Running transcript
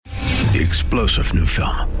The explosive new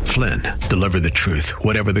film, Flynn, deliver the truth,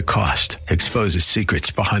 whatever the cost, exposes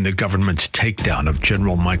secrets behind the government's takedown of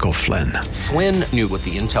General Michael Flynn. Flynn knew what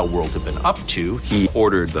the intel world had been up to. He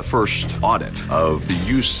ordered the first audit of the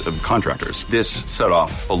use of contractors. This set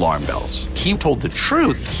off alarm bells. He told the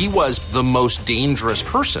truth. He was the most dangerous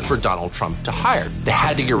person for Donald Trump to hire. They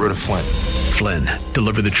had to get rid of Flynn. Flynn,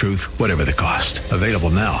 deliver the truth, whatever the cost. Available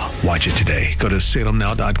now. Watch it today. Go to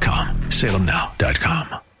salemnow.com.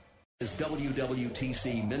 salemnow.com. Is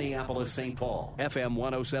WWTC Minneapolis St. Paul, FM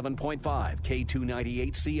 107.5,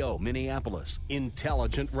 K298CO Minneapolis,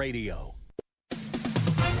 Intelligent Radio.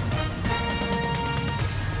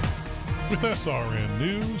 With SRN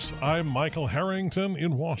News, I'm Michael Harrington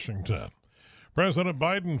in Washington. President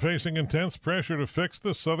Biden facing intense pressure to fix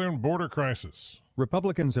the southern border crisis.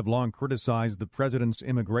 Republicans have long criticized the president's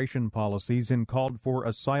immigration policies and called for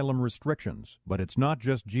asylum restrictions. But it's not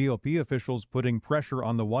just GOP officials putting pressure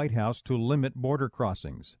on the White House to limit border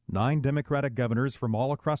crossings. 9 Democratic governors from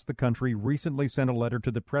all across the country recently sent a letter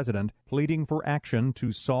to the president pleading for action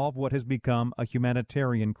to solve what has become a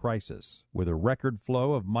humanitarian crisis. With a record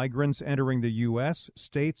flow of migrants entering the U.S.,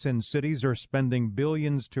 states and cities are spending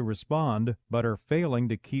billions to respond, but are failing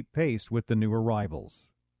to keep pace with the new arrivals.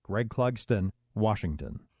 Greg Clugston,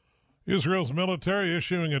 Washington. Israel's military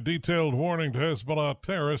issuing a detailed warning to Hezbollah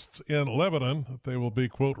terrorists in Lebanon that they will be,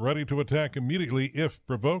 quote, ready to attack immediately if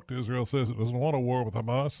provoked. Israel says it doesn't want a war with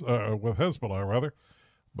with Hezbollah,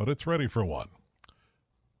 but it's ready for one.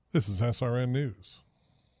 This is SRN News.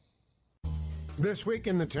 This week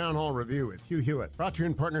in the Town Hall Review with Hugh Hewitt, brought to you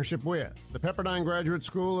in partnership with the Pepperdine Graduate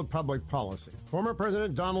School of Public Policy. Former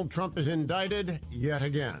President Donald Trump is indicted yet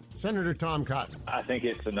again. Senator Tom Cotton. I think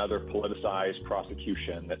it's another politicized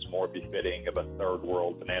prosecution that's more befitting of a third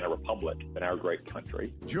world banana republic than our great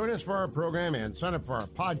country. Join us for our program and sign up for our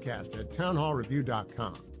podcast at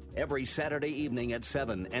townhallreview.com. Every Saturday evening at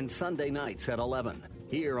 7 and Sunday nights at 11.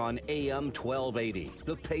 Here on AM 1280,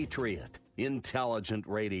 The Patriot, Intelligent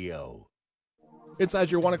Radio.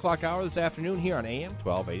 Inside your 1 o'clock hour this afternoon here on AM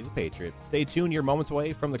 1280 The Patriot. Stay tuned, you're moments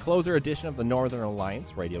away from the closer edition of the Northern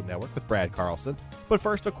Alliance Radio Network with Brad Carlson. But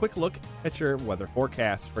first, a quick look at your weather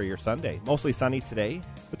forecast for your Sunday. Mostly sunny today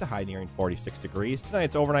with the high nearing 46 degrees.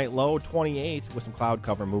 Tonight's overnight low 28 with some cloud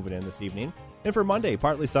cover moving in this evening. And for Monday,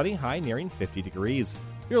 partly sunny, high nearing 50 degrees.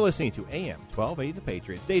 You're listening to AM 1280 The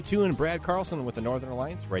Patriot. Stay tuned, Brad Carlson with the Northern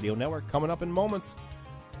Alliance Radio Network coming up in moments.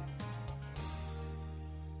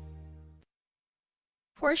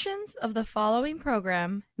 Portions of the following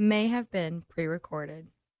program may have been pre-recorded.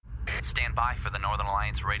 Stand by for the Northern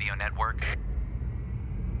Alliance Radio Network.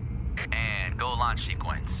 And go launch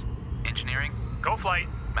sequence. Engineering, go flight.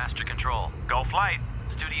 Master control, go flight.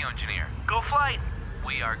 Studio engineer, go flight.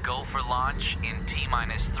 We are go for launch in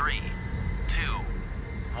T-minus 3, 2,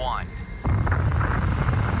 1.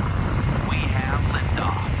 We have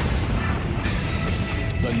liftoff.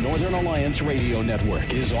 The Northern Alliance Radio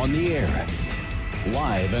Network is on the air.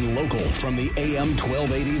 Live and local from the AM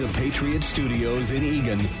 1280 The Patriot Studios in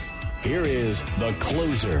Eagan, here is the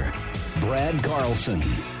closer, Brad Carlson.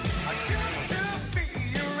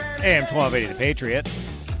 AM 1280 The Patriot.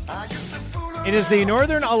 It is the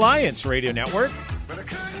Northern Alliance Radio Network.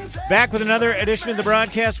 Back with another edition of the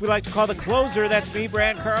broadcast we like to call The Closer. That's me,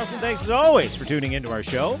 Brad Carlson. Thanks as always for tuning into our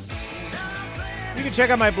show. You can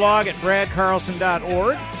check out my blog at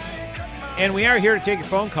bradcarlson.org. And we are here to take your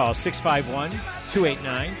phone calls,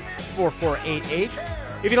 651-289-4488.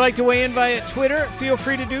 If you'd like to weigh in via Twitter, feel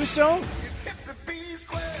free to do so.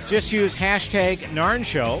 Just use hashtag NARN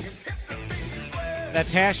Show.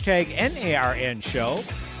 That's hashtag NARN Show.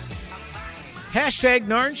 Hashtag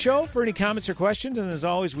NARN Show for any comments or questions. And as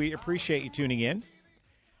always, we appreciate you tuning in.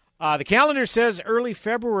 The calendar says early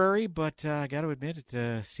February, but I got to admit,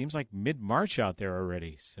 it seems like mid-March out there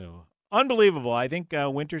already. So unbelievable. I think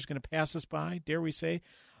winter's going to pass us by, dare we say.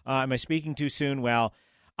 Am I speaking too soon? Well,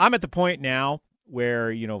 I'm at the point now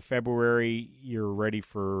where, February, you're ready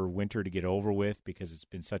for winter to get over with because it's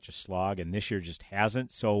been such a slog, and this year just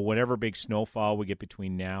hasn't. So whatever big snowfall we get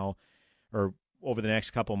between now or over the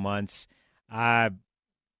next couple months, I've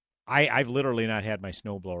literally not had my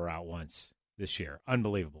snowblower out once this year.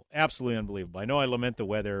 Unbelievable. Absolutely unbelievable. I know I lament the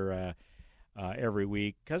weather every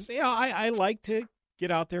week because, I like to get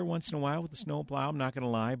out there once in a while with the snowplow. I'm not going to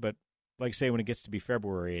lie, but like I say, when it gets to be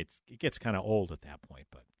February, it gets kind of old at that point.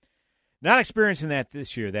 But not experiencing that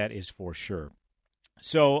this year, that is for sure.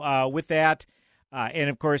 So with that, and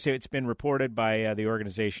of course, it's been reported by the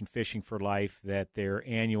organization Fishing for Life that their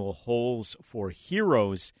annual Holes for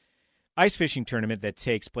Heroes ice fishing tournament that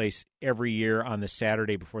takes place every year on the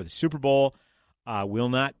Saturday before the Super Bowl will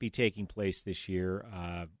not be taking place this year.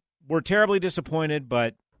 we're terribly disappointed,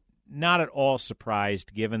 but not at all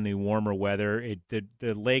surprised given the warmer weather.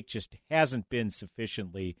 The lake just hasn't been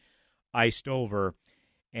sufficiently iced over,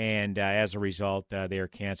 and as a result, they are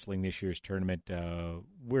canceling this year's tournament.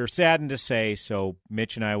 We're saddened to say, so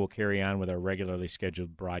Mitch and I will carry on with our regularly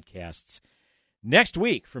scheduled broadcasts next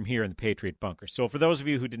week from here in the Patriot Bunker. So for those of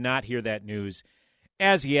you who did not hear that news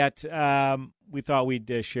as yet, we thought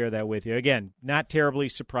we'd share that with you. Again, not terribly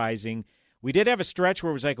surprising. We did have a stretch where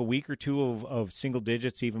it was like a week or two of single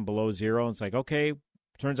digits, even below zero. And it's like, okay,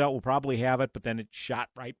 turns out we'll probably have it, but then it shot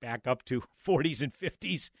right back up to 40s and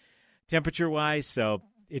 50s temperature-wise. So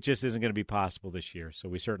it just isn't going to be possible this year. So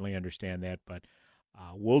we certainly understand that. But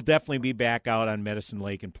we'll definitely be back out on Medicine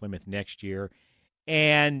Lake in Plymouth next year.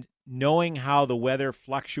 And knowing how the weather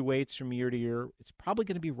fluctuates from year to year, it's probably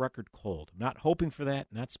going to be record cold. I'm not hoping for that,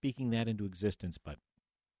 not speaking that into existence, but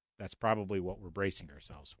that's probably what we're bracing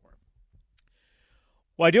ourselves for.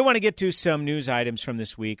 Well, I do want to get to some news items from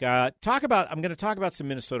this week. I'm going to talk about some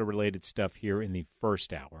Minnesota-related stuff here in the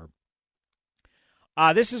first hour.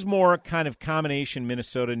 This is more kind of combination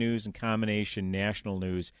Minnesota news and combination national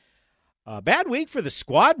news. Bad week for the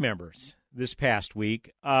squad members this past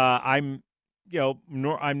week. I'm not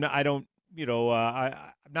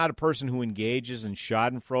a person who engages in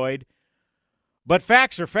Schadenfreude, but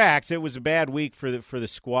facts are facts. It was a bad week for the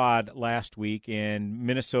squad last week, and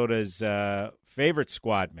Minnesota's favorite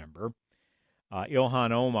squad member,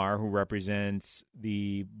 Ilhan Omar, who represents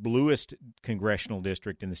the bluest congressional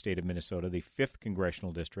district in the state of Minnesota, the 5th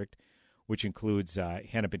congressional district, which includes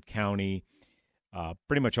Hennepin County,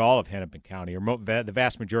 pretty much all of Hennepin County, or the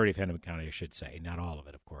vast majority of Hennepin County, I should say, not all of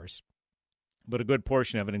it, of course, but a good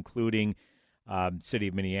portion of it, including the city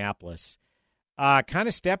of Minneapolis, kind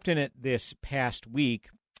of stepped in it this past week.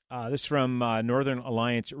 This is from Northern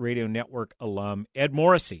Alliance Radio Network alum Ed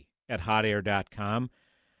Morrissey at hotair.com.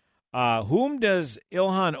 Whom does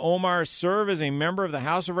Ilhan Omar serve as a member of the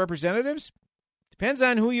House of Representatives? Depends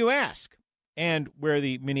on who you ask and where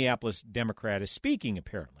the Minneapolis Democrat is speaking,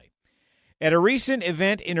 apparently. At a recent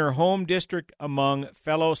event in her home district among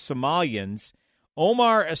fellow Somalians,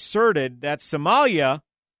 Omar asserted that Somalia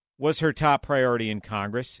was her top priority in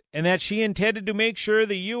Congress and that she intended to make sure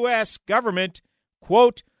the U.S. government,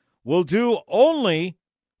 quote, will do only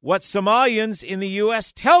what Somalians in the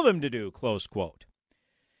U.S. tell them to do, close quote.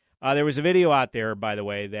 There was a video out there, by the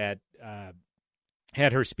way, that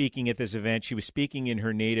had her speaking at this event. She was speaking in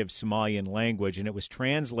her native Somalian language, and it was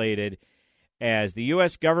translated as, the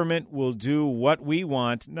U.S. government will do what we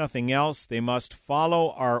want, nothing else. They must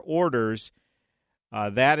follow our orders.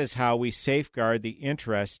 That is how we safeguard the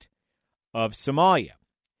interest of Somalia.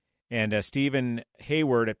 And Stephen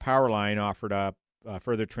Hayward at Powerline offered up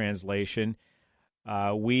further translation.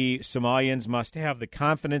 We Somalians must have the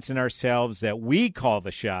confidence in ourselves that we call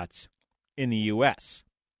the shots in the U.S.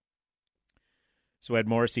 So Ed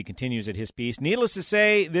Morrissey continues at his piece. Needless to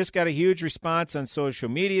say, this got a huge response on social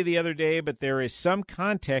media the other day, but there is some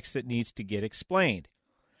context that needs to get explained.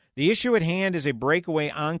 The issue at hand is a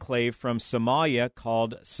breakaway enclave from Somalia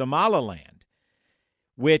called Somaliland,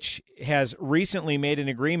 which has recently made an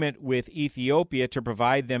agreement with Ethiopia to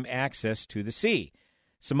provide them access to the sea.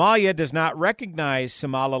 Somalia does not recognize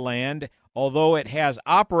Somaliland, although it has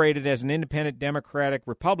operated as an independent democratic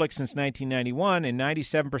republic since 1991, and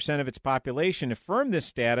 97% of its population affirmed this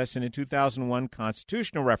status in a 2001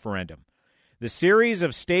 constitutional referendum. The series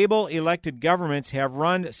of stable elected governments have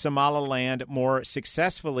run Somaliland more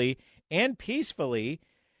successfully and peacefully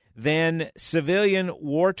than civilian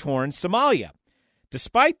war-torn Somalia.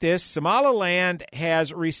 Despite this, Somaliland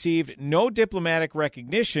has received no diplomatic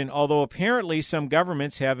recognition, although apparently some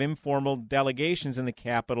governments have informal delegations in the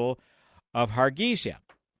capital of Hargeisa.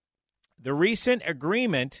 The recent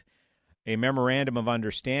agreement, a Memorandum of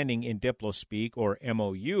Understanding in Diplospeak, or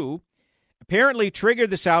MOU, apparently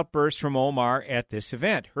triggered this outburst from Omar at this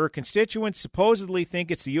event. Her constituents supposedly think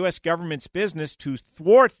it's the U.S. government's business to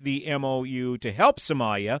thwart the MOU to help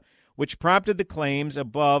Somalia, which prompted the claims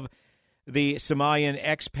above the Somalian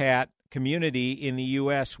expat community in the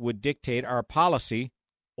U.S. would dictate our policy,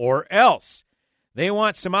 or else. They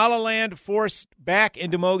want Somaliland forced back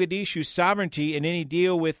into Mogadishu's sovereignty and any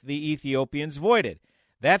deal with the Ethiopians voided.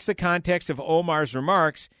 That's the context of Omar's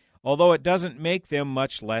remarks, although it doesn't make them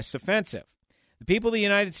much less offensive. The people of the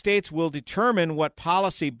United States will determine what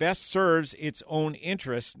policy best serves its own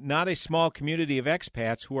interests, not a small community of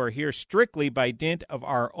expats who are here strictly by dint of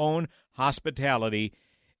our own hospitality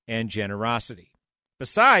and generosity.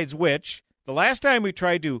 Besides which, the last time we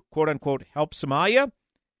tried to, quote-unquote, help Somalia,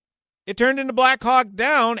 it turned into Black Hawk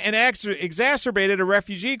Down and exacerbated a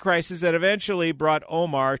refugee crisis that eventually brought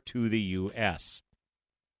Omar to the U.S.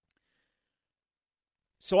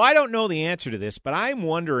 So I don't know the answer to this, but I'm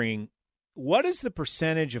wondering, what is the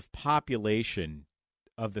percentage of population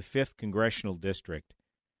of the 5th Congressional District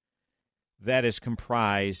that is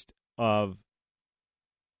comprised of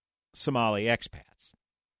Somali expats?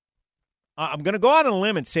 I'm going to go out on a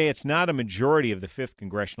limb and say it's not a majority of the 5th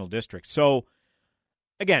Congressional District. So,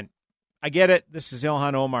 again, I get it. This is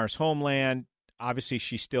Ilhan Omar's homeland. Obviously,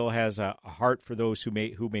 she still has a heart for those who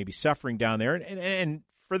may be suffering down there. And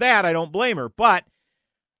for that, I don't blame her. But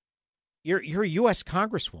you're a U.S.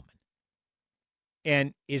 Congresswoman.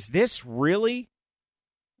 And is this really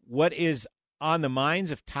what is on the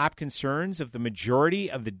minds of top concerns of the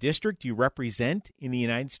majority of the district you represent in the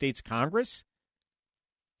United States Congress?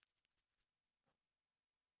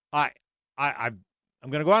 I'm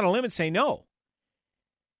going to go out on a limb and say no.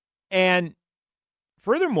 And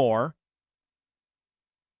furthermore,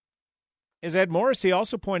 as Ed Morrissey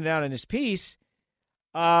also pointed out in his piece,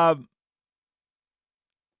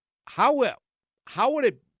 how would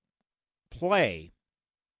it play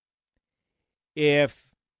if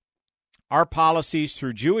our policies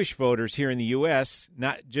through Jewish voters here in the U.S.,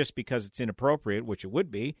 not just because it's inappropriate, which it would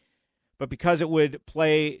be, but because it would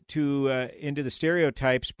play into the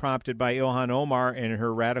stereotypes prompted by Ilhan Omar and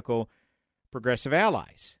her radical progressive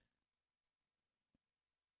allies?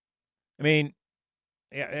 I mean,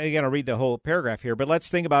 again, I'll read the whole paragraph here, but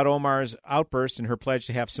let's think about Omar's outburst and her pledge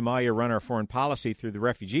to have Somalia run our foreign policy through the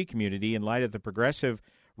refugee community in light of the progressive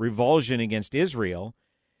revulsion against Israel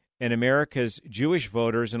and America's Jewish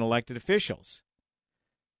voters and elected officials.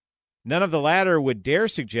 None of the latter would dare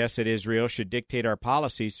suggest that Israel should dictate our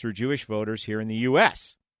policies through Jewish voters here in the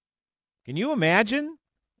U.S. Can you imagine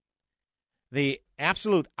the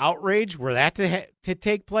absolute outrage were that to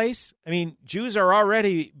take place? I mean, Jews are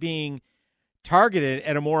already being targeted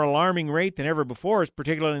at a more alarming rate than ever before,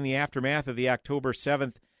 particularly in the aftermath of the October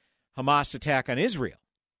 7th Hamas attack on Israel.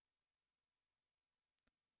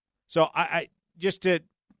 So I just to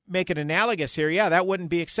make it analogous here, yeah, that wouldn't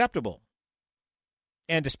be acceptable.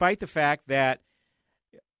 And despite the fact that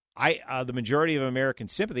the majority of American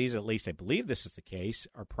sympathies, at least I believe this is the case,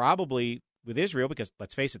 are probably with Israel because,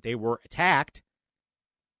 let's face it, they were attacked.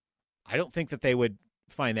 I don't think that they would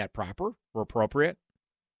find that proper or appropriate.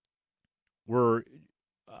 Were,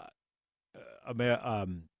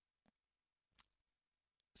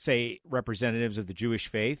 say, representatives of the Jewish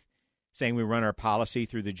faith saying we run our policy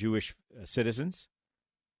through the Jewish citizens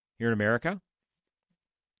here in America.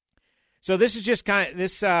 So this is just kind of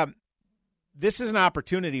this is an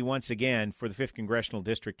opportunity once again for the 5th Congressional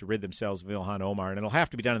District to rid themselves of Ilhan Omar, and it'll have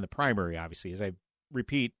to be done in the primary, obviously. As I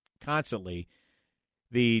repeat constantly,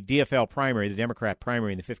 the DFL primary, the Democrat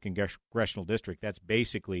primary in the 5th Congressional District, that's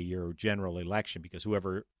basically your general election because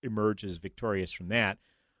whoever emerges victorious from that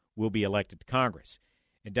will be elected to Congress.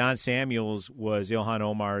 And Don Samuels was Ilhan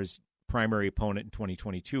Omar's primary opponent in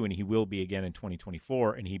 2022, and he will be again in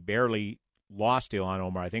 2024, and he barely lost Ilhan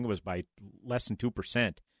Omar. I think it was by less than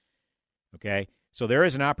 2%. Okay? So there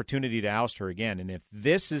is an opportunity to oust her again, and if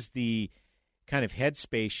this is the kind of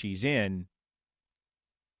headspace she's in,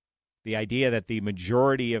 the idea that the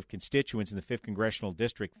majority of constituents in the 5th Congressional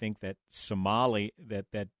District think that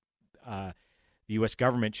the U.S.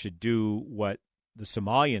 government should do what the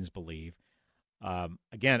Somalians believe,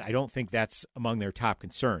 again, I don't think that's among their top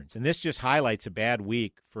concerns. And this just highlights a bad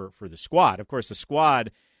week for the squad. Of course, the squad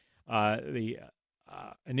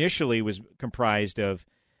initially was comprised of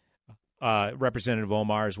Representative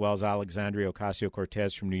Omar as well as Alexandria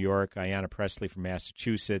Ocasio-Cortez from New York, Ayanna Pressley from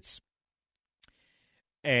Massachusetts,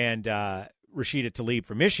 and Rashida Tlaib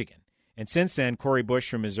from Michigan. And since then, Cori Bush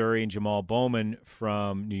from Missouri and Jamal Bowman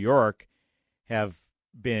from New York have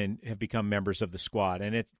become members of the squad.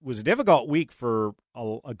 And it was a difficult week for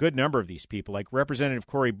a good number of these people, like Representative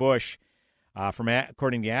Cori Bush,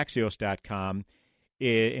 according to Axios.com,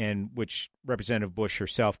 and which Representative Bush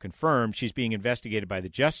herself confirmed, she's being investigated by the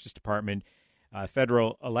Justice Department,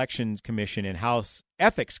 Federal Elections Commission, and House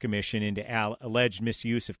Ethics Commission into alleged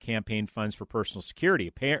misuse of campaign funds for personal security.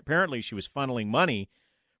 Apparently, she was funneling money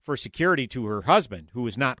for security to her husband, who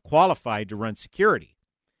was not qualified to run security.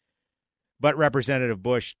 But Representative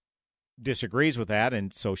Bush disagrees with that,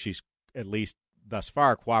 and so she's at least thus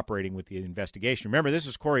far cooperating with the investigation. Remember, this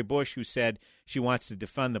is Cori Bush who said she wants to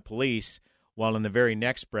defund the police, while in the very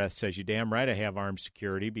next breath says, "You damn right I have armed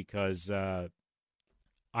security because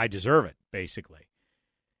I deserve it," basically.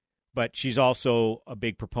 But she's also a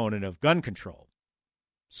big proponent of gun control.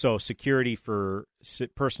 So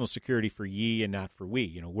personal security for ye and not for we.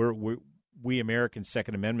 You know, we American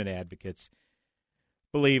Second Amendment advocates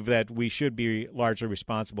believe that we should be largely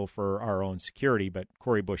responsible for our own security, but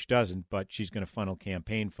Cori Bush doesn't, but she's going to funnel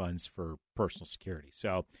campaign funds for personal security.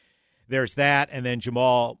 So there's that. And then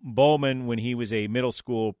Jamal Bowman, when he was a middle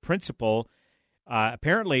school principal,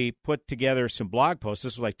 apparently put together some blog posts.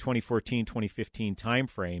 This was like 2014, 2015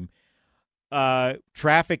 timeframe,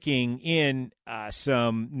 trafficking in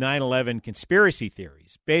some 9/11 conspiracy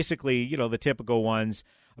theories. Basically, the typical ones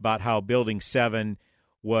about how Building 7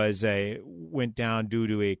 went down due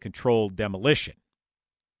to a controlled demolition,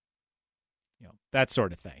 that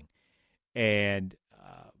sort of thing, and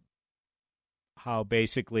how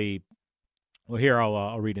basically, well, here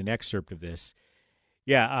I'll read an excerpt of this.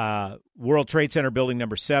 World Trade Center Building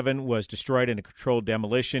Number 7 was destroyed in a controlled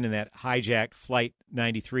demolition, and that hijacked Flight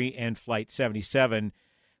 93 and Flight 77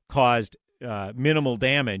 caused minimal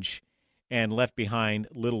damage and left behind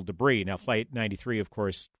little debris. Now, Flight 93, of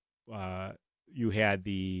course, you had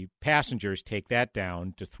the passengers take that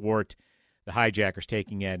down to thwart the hijackers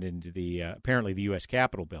taking it into the apparently the U.S.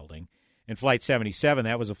 Capitol building. And Flight 77,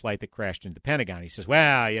 that was a flight that crashed into the Pentagon. He says,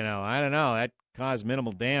 well, I don't know, that caused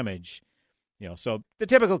minimal damage. So the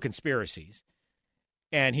typical conspiracies.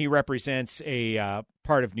 And he represents a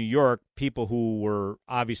part of New York, people who were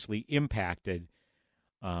obviously impacted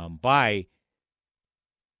by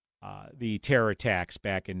the terror attacks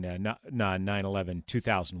back in 9/11,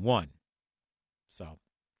 2001. So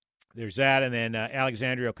there's that. And then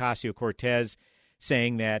Alexandria Ocasio-Cortez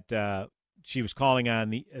saying that she was calling on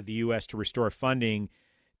the U.S. to restore funding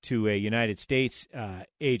to a United States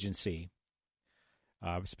agency,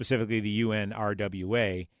 specifically the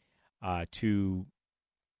UNRWA, to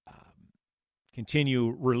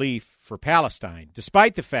continue relief for Palestine,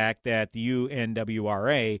 despite the fact that the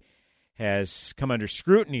UNWRA has come under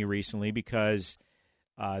scrutiny recently because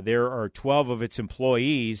there are 12 of its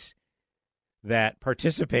employees that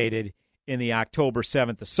participated in the October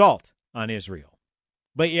 7th assault on Israel.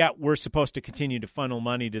 But yet we're supposed to continue to funnel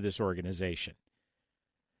money to this organization.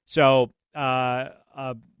 So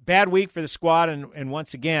a bad week for the squad, and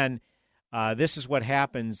once again, this is what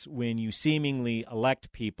happens when you seemingly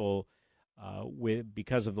elect people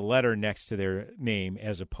because of the letter next to their name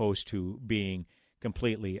as opposed to being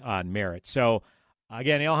completely on merit. So,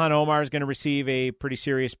 again, Ilhan Omar is going to receive a pretty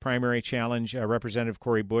serious primary challenge. Representative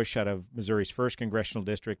Cori Bush out of Missouri's 1st Congressional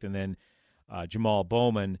District, and then Jamal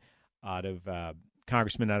Bowman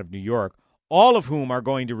Congressman out of New York, all of whom are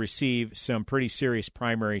going to receive some pretty serious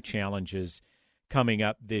primary challenges coming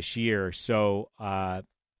up this year. So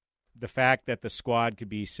the fact that the squad could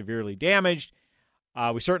be severely damaged,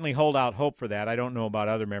 we certainly hold out hope for that. I don't know about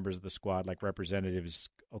other members of the squad like Representatives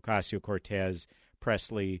Ocasio-Cortez,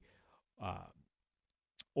 Presley,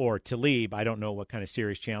 or Tlaib. I don't know what kind of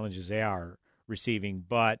serious challenges they are receiving.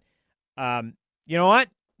 But you know what?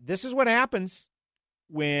 This is what happens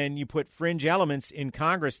when you put fringe elements in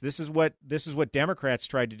Congress. This is what Democrats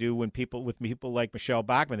tried to do with people like Michelle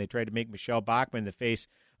Bachmann. They tried to make Michelle Bachmann the face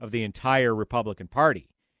of the entire Republican Party.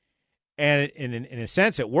 And in a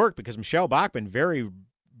sense, it worked because Michelle Bachmann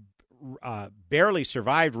barely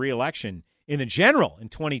survived re-election in the general in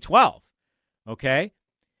 2012. Okay?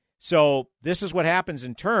 So this is what happens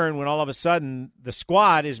in turn when all of a sudden the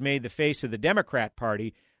squad is made the face of the Democrat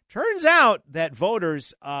Party. Turns out that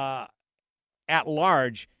voters at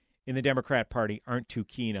large in the Democrat Party aren't too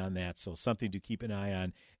keen on that. So something to keep an eye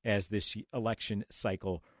on as this election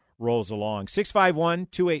cycle rolls along.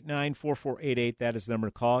 651-289-4488. That is the number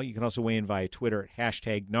to call. You can also weigh in via Twitter at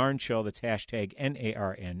 #NARN Show. That's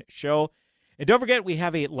 #NARN Show. And don't forget, we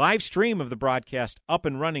have a live stream of the broadcast up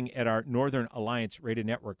and running at our Northern Alliance Radio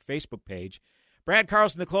Network Facebook page. Brad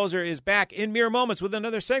Carlson, the closer, is back in mere moments with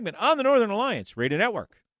another segment on the Northern Alliance Radio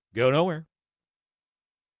Network. Go nowhere.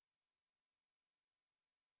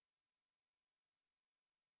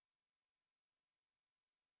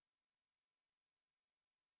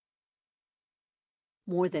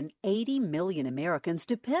 More than 80 million Americans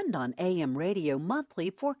depend on AM radio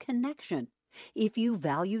monthly for connection. If you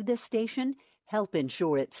value this station, help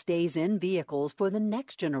ensure it stays in vehicles for the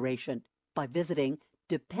next generation by visiting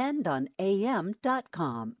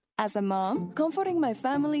dependonam.com. As a mom, comforting my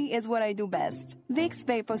family is what I do best. Vicks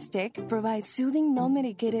VapoStick provides soothing,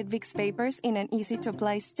 non-medicated Vicks vapors in an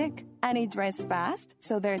easy-to-apply stick, and it dries fast,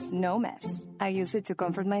 so there's no mess. I use it to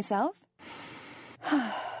comfort myself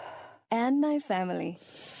and my family.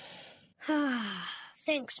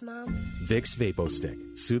 Thanks, Mom. Vicks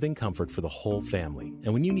VapoStick, soothing comfort for the whole family.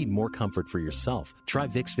 And when you need more comfort for yourself, try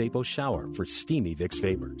Vicks Vapo Shower for steamy Vicks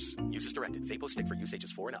vapors. Use as directed. VapoStick for use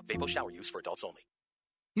ages 4 and up. Vapo Shower use for adults only.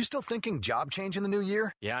 You still thinking job change in the new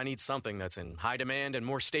year? Yeah, I need something that's in high demand and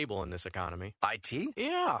more stable in this economy. IT?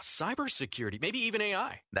 Yeah, cybersecurity, maybe even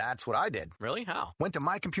AI. That's what I did. Really? How? Went to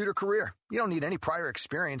My Computer Career. You don't need any prior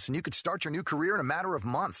experience, and you could start your new career in a matter of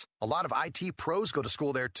months. A lot of IT pros go to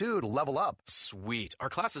school there, too, to level up. Sweet. Are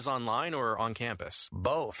classes online or on campus?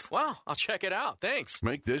 Both. Wow, I'll check it out. Thanks.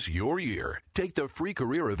 Make this your year. Take the free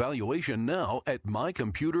career evaluation now at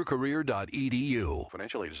mycomputercareer.edu.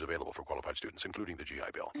 Financial aid is available for qualified students, including the GI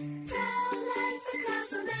Bill.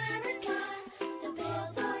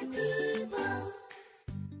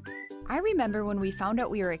 I remember when we found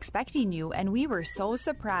out we were expecting you, and we were so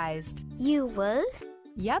surprised. You were?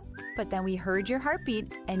 Yep, but then we heard your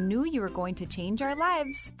heartbeat and knew you were going to change our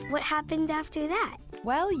lives. What happened after that?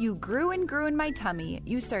 Well, you grew and grew in my tummy.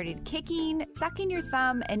 You started kicking, sucking your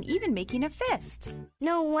thumb, and even making a fist.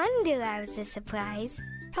 No wonder I was a surprise.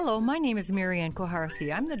 Hello, my name is Marianne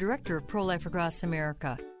Koharski. I'm the director of Pro-Life Across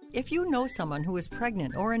America. If you know someone who is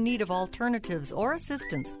pregnant or in need of alternatives or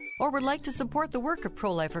assistance, or would like to support the work of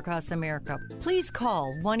Pro-Life Across America, please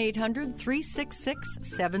call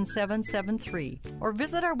 1-800-366-7773 or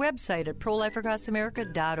visit our website at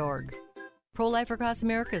prolifeacrossamerica.org. Pro-Life Across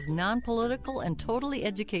America is non-political and totally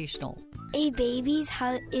educational. A baby's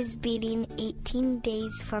heart is beating 18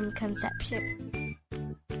 days from conception.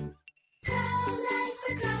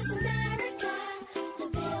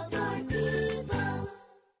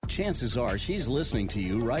 Chances are she's listening to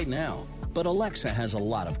you right now. But Alexa has a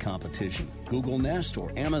lot of competition. Google Nest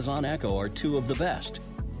or Amazon Echo are two of the best.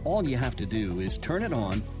 All you have to do is turn it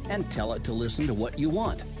on and tell it to listen to what you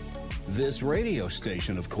want. This radio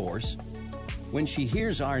station, of course. When she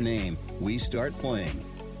hears our name, we start playing.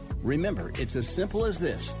 Remember, it's as simple as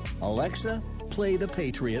this. Alexa, play The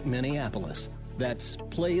Patriot Minneapolis. That's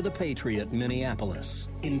Play The Patriot Minneapolis.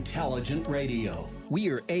 Intelligent radio. We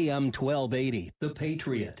are AM 1280, The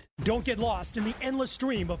Patriot. Don't get lost in the endless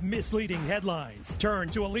stream of misleading headlines. Turn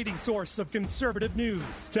to a leading source of conservative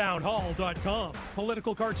news. Townhall.com.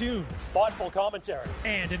 Political cartoons, thoughtful commentary,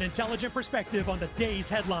 and an intelligent perspective on the day's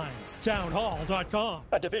headlines. Townhall.com,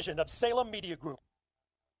 a division of Salem Media Group.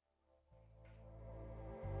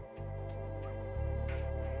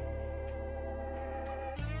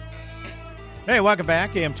 Hey, welcome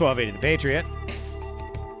back. AM 1280, The Patriot.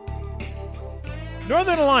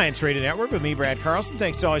 Northern Alliance Radio Network with me, Brad Carlson.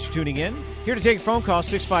 Thanks always for tuning in. Here to take a phone call,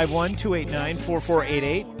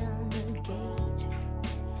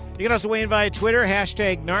 651-289-4488. You can also weigh in via Twitter,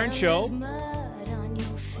 hashtag Narn Show.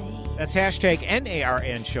 That's hashtag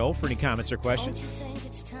NARN Show for any comments or questions.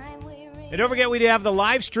 And don't forget, we have the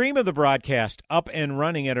live stream of the broadcast up and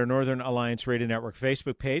running at our Northern Alliance Radio Network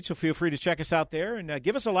Facebook page, so feel free to check us out there and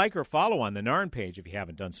give us a like or a follow on the Narn page if you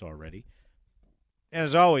haven't done so already. And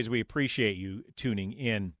as always, we appreciate you tuning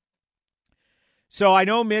in. So I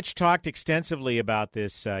know Mitch talked extensively about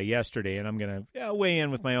this yesterday, and I'm going to weigh in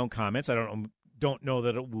with my own comments. I don't know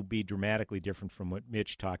that it will be dramatically different from what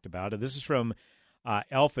Mitch talked about. This is from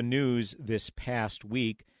Alpha News this past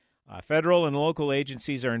week. Federal and local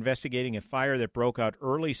agencies are investigating a fire that broke out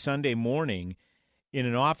early Sunday morning in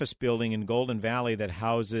an office building in Golden Valley that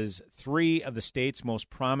houses three of the state's most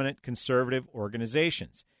prominent conservative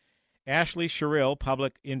organizations. Ashley Sherrill,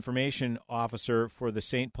 Public Information Officer for the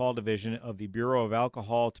St. Paul Division of the Bureau of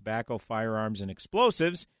Alcohol, Tobacco, Firearms, and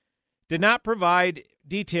Explosives, did not provide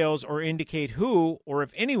details or indicate who or if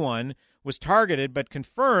anyone was targeted, but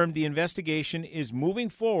confirmed the investigation is moving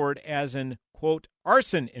forward as an, quote,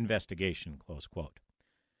 arson investigation, close quote.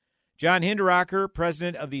 John Hinderaker,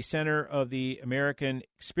 president of the Center of the American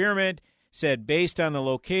Experiment, said based on the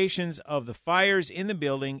locations of the fires in the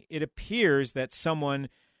building, it appears that someone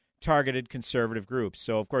targeted conservative groups.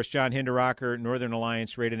 So, of course, John Hinderaker, Northern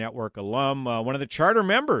Alliance Radio Network alum, one of the charter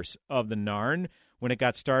members of the NARN when it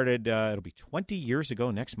got started. It'll be 20 years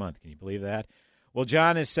ago next month. Can you believe that? Well,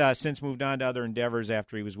 John has since moved on to other endeavors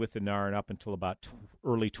after he was with the NARN up until about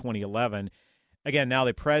early 2011. Again, now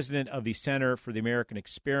the president of the Center for the American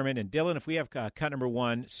Experiment. And Dylan, if we have cut number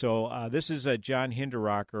one. So this is John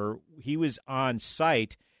Hinderaker. He was on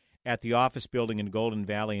site at the office building in Golden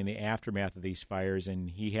Valley in the aftermath of these fires, and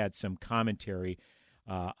he had some commentary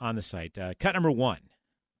on the site. Cut number one.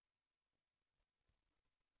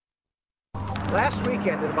 Last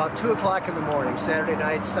weekend at about 2 o'clock in the morning, Saturday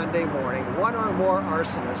night, Sunday morning, one or more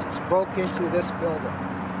arsonists broke into this building.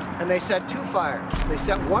 And they set two fires. They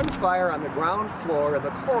set one fire on the ground floor in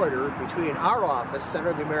the corridor between our office, Center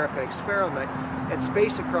of the American Experiment, and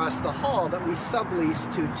space across the hall that we sublease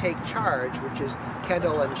to Take Charge, which is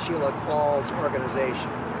Kendall and Sheila Quall's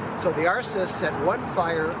organization. So the arsonists set one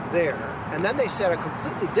fire there, and then they set a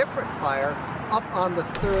completely different fire up on the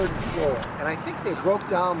third floor. And I think they broke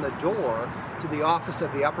down the door to the office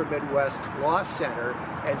of the Upper Midwest Law Center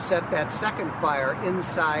and set that second fire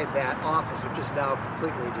inside that office, which is now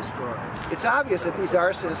completely destroyed. It's obvious that these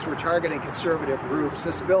arsonists were targeting conservative groups.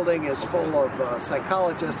 This building is full of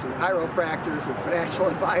psychologists and chiropractors and financial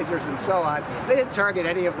advisors and so on. They didn't target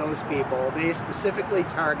any of those people. They specifically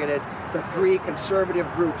targeted the 3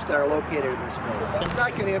 conservative groups that are located in this building. It's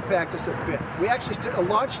not going to impact us a bit. We actually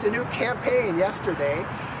launched a new campaign yesterday,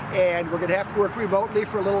 and we're going to have to work remotely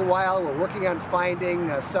for a little while. We're working on finding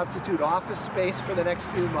a substitute office space for the next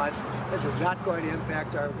few months. This is not going to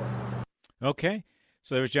impact our work. Okay.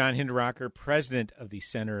 So there was John Hinderaker, president of the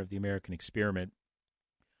Center of the American Experiment.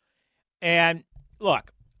 And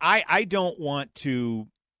look, I don't want to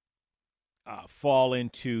fall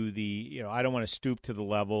into the, I don't want to stoop to the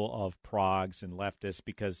level of progs and leftists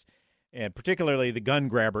because, and particularly the gun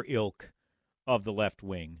grabber ilk of the left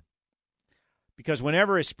wing. Because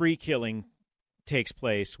whenever a spree killing takes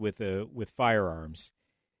place with firearms,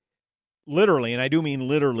 literally, and I do mean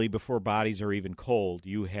literally before bodies are even cold,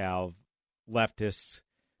 you have leftists,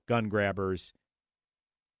 gun grabbers,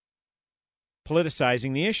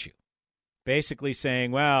 politicizing the issue. Basically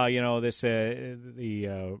saying, well, this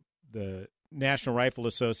the National Rifle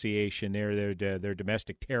Association, they're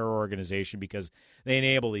domestic terror organization because they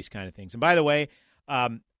enable these kind of things. And by the way,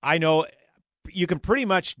 I know you can pretty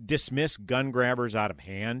much dismiss gun grabbers out of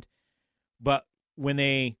hand, but when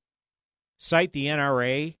they cite the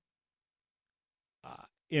NRA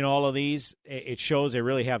in all of these, it shows they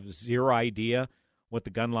really have zero idea what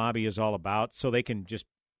the gun lobby is all about, so they can just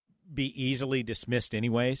be easily dismissed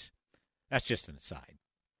anyways. That's just an aside.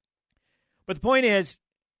 But the point is,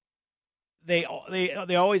 they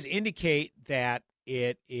always indicate that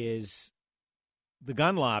it is the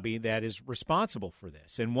gun lobby that is responsible for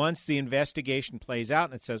this. And once the investigation plays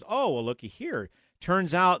out and it says, oh, well, looky here,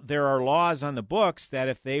 turns out there are laws on the books that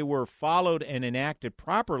if they were followed and enacted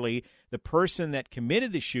properly, the person that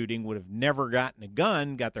committed the shooting would have never gotten a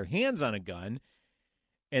gun, got their hands on a gun,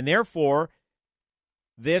 and therefore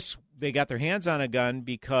they got their hands on a gun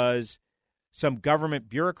because some government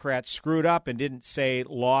bureaucrat screwed up and didn't, say,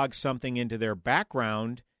 log something into their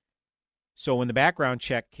background. So when the background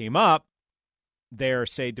check came up, their,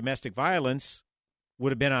 say, domestic violence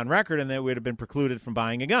would have been on record and they would have been precluded from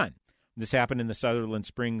buying a gun. This happened in the Sutherland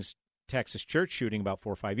Springs, Texas church shooting about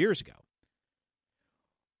 4 or 5 years ago.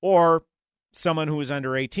 Or someone who is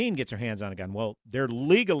under 18 gets their hands on a gun. Well, they're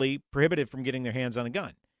legally prohibited from getting their hands on a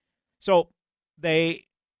gun. So they,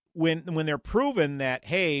 when they're proven that,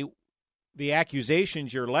 hey, the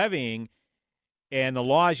accusations you're levying and the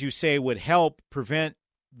laws you say would help prevent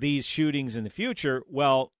these shootings in the future,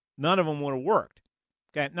 well, none of them would have worked.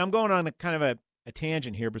 Okay, now I'm going on a kind of a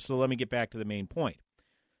tangent here, but so let me get back to the main point.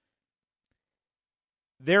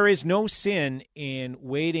 There is no sin in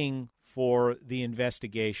waiting for the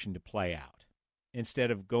investigation to play out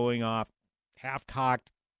instead of going off half-cocked,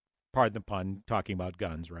 pardon the pun, talking about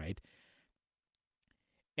guns, right?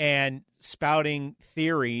 And spouting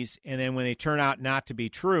theories, and then when they turn out not to be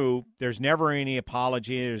true, there's never any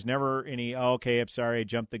apology. There's never any, oh, okay, I'm sorry, I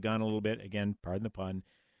jumped the gun a little bit. Again, pardon the pun.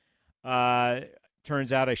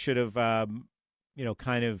 Turns out I should have, kind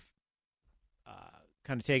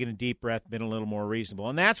of taken a deep breath, been a little more reasonable.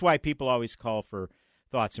 And that's why people always call for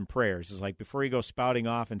thoughts and prayers. It's like before you go spouting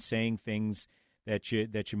off and saying things that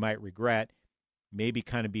you might regret, maybe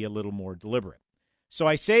kind of be a little more deliberate. So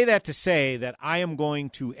I say that to say that I am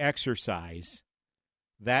going to exercise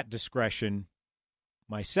that discretion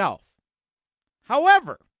myself.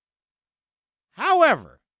 However,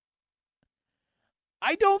 I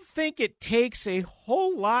don't think it takes a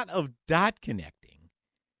whole lot of dot connecting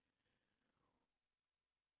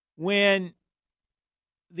when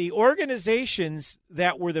the organizations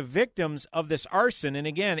that were the victims of this arson, and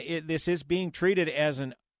again, this is being treated as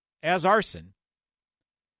arson,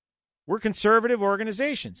 were conservative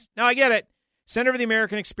organizations. Now, I get it. Center for the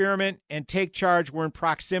American Experiment and Take Charge were in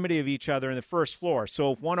proximity of each other in the first floor.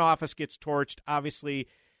 So if one office gets torched, obviously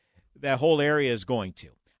that whole area is going to.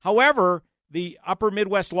 However, the Upper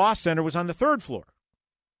Midwest Law Center was on the third floor,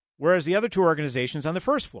 whereas the other two organizations on the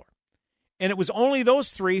first floor. And it was only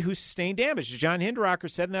those 3 who sustained damage, as John Hinderaker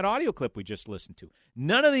said in that audio clip we just listened to.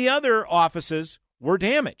 None of the other offices were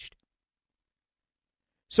damaged.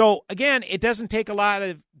 So, again, it doesn't take a lot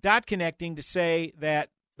of dot connecting to say that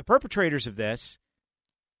the perpetrators of this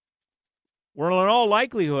were in all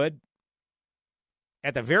likelihood,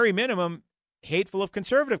 at the very minimum, hateful of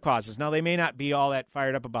conservative causes. Now, they may not be all that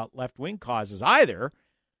fired up about left-wing causes either,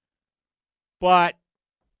 but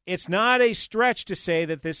it's not a stretch to say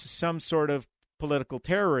that this is some sort of political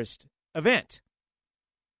terrorist event.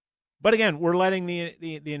 But again, we're letting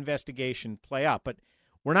the investigation play out. But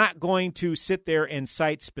we're not going to sit there and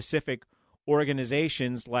cite specific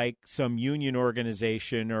organizations like some union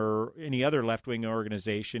organization or any other left-wing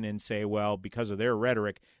organization and say, well, because of their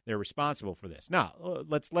rhetoric, they're responsible for this. No,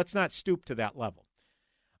 let's not stoop to that level.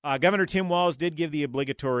 Governor Tim Walz did give the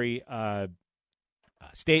obligatory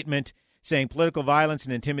statement saying political violence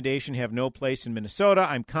and intimidation have no place in Minnesota.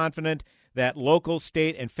 I'm confident that local,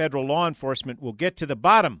 state, and federal law enforcement will get to the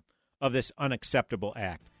bottom of this unacceptable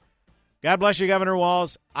act. God bless you, Governor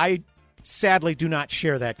Walz. I sadly do not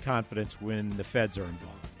share that confidence when the feds are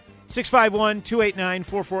involved.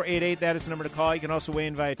 651-289-4488. That is the number to call. You can also weigh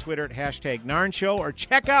in via Twitter at hashtag Narn Show or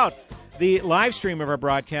check out the live stream of our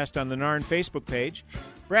broadcast on the Narn Facebook page.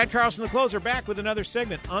 Brad Carlson, the closer, back with another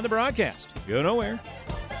segment on the broadcast. Go nowhere.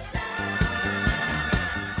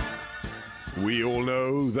 We all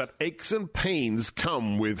know that aches and pains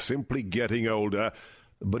come with simply getting older,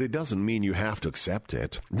 but it doesn't mean you have to accept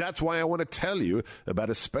it. That's why I want to tell you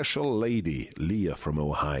about a special lady, Leah from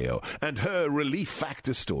Ohio, and her Relief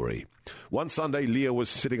Factor story. One Sunday, Leah was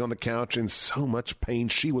sitting on the couch in so much pain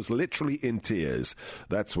she was literally in tears.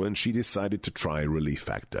 That's when she decided to try Relief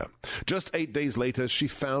Factor. Just 8 days later, she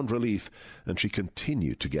found relief, and she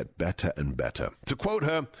continued to get better and better. To quote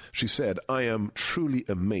her, she said, "I am truly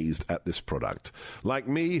amazed at this product. Like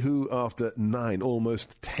me, who after 9,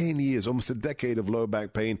 almost 10 years, almost a decade of low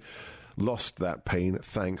back pain, lost that pain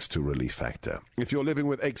thanks to Relief Factor. If you're living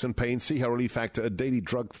with aches and pains, see how Relief Factor, a daily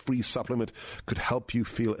drug-free supplement, could help you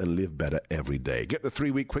feel and live better every day. Get the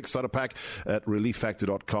 3-week quick starter pack at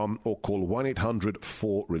relieffactor.com or call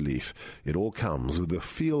 1-800-4RELIEF. It all comes with the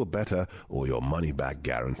feel better or your money back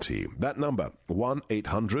guarantee. That number,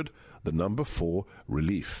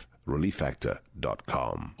 1-800-4RELIEF.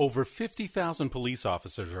 relieffactor.com. Over 50,000 police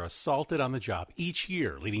officers are assaulted on the job each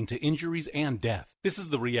year, leading to injuries and death. This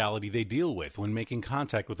is the reality they deal with when making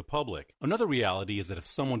contact with the public. Another reality is that if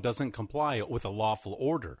someone doesn't comply with a lawful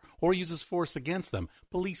order or uses force against them,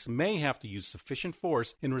 police may have to use sufficient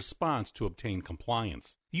force in response to obtain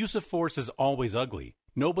compliance. Use of force is always ugly.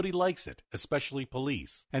 Nobody likes it, especially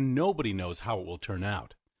police, and nobody knows how it will turn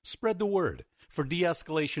out. Spread the word. For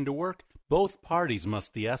de-escalation to work, both parties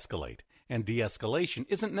must de-escalate, and de-escalation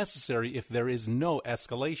isn't necessary if there is no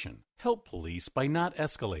escalation. Help police by not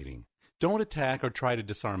escalating. Don't attack or try to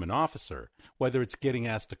disarm an officer, whether it's getting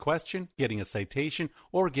asked a question, getting a citation,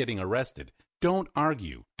 or getting arrested. Don't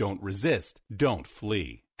argue, don't resist, don't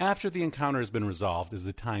flee. After the encounter has been resolved is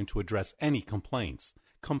the time to address any complaints.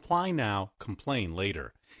 Comply now, complain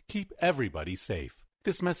later. Keep everybody safe.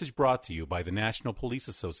 This message brought to you by the National Police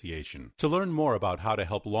Association. To learn more about how to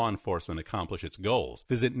help law enforcement accomplish its goals,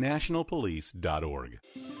 visit nationalpolice.org.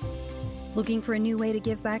 Looking for a new way to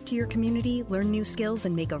give back to your community, learn new skills,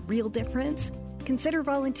 and make a real difference? Consider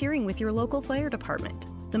volunteering with your local fire department.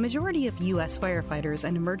 The majority of U.S. firefighters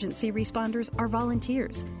and emergency responders are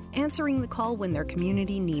volunteers, answering the call when their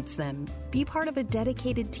community needs them. Be part of a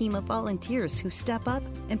dedicated team of volunteers who step up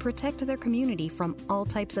and protect their community from all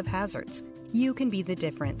types of hazards. You can be the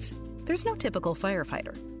difference. There's no typical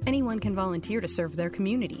firefighter. Anyone can volunteer to serve their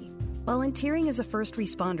community. Volunteering as a first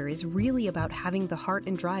responder is really about having the heart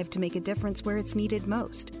and drive to make a difference where it's needed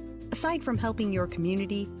most. Aside from helping your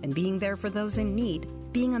community and being there for those in need,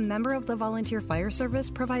 being a member of the Volunteer Fire Service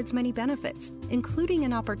provides many benefits, including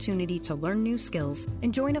an opportunity to learn new skills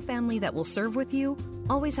and join a family that will serve with you,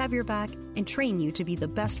 always have your back, and train you to be the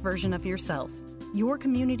best version of yourself. Your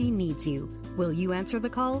community needs you. Will you answer the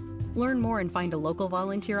call? Learn more and find a local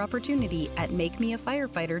volunteer opportunity at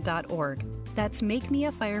makemeafirefighter.org. That's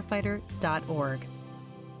makemeafirefighter.org.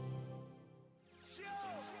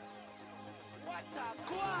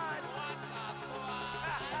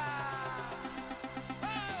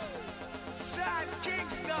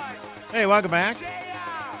 Hey, welcome back.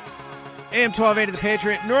 AM 1280 The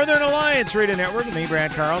Patriot, Northern Alliance Radio Network, with me,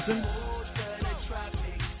 Brad Carlson.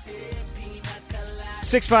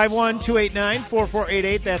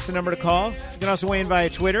 651-289-4488. That's the number to call. You can also weigh in via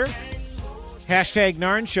Twitter. Hashtag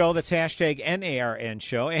Narn Show. That's hashtag NARN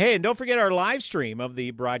Show. Hey, and don't forget our live stream of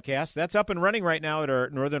the broadcast. That's up and running right now at our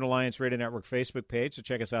Northern Alliance Radio Network Facebook page, so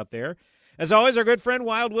check us out there. As always, our good friend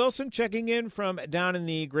Wild Wilson checking in from down in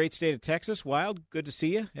the great state of Texas. Wild, good to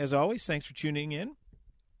see you, as always. Thanks for tuning in.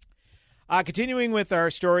 Continuing with our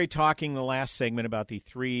story, talking the last segment about the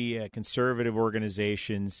three conservative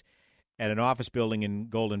organizations at an office building in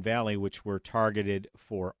Golden Valley, which were targeted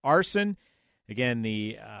for arson. Again,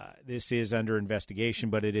 this is under investigation,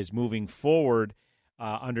 but it is moving forward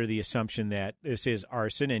under the assumption that this is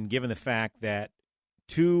arson. And given the fact that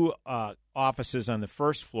two offices on the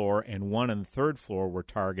first floor and one on the third floor were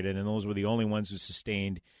targeted, and those were the only ones who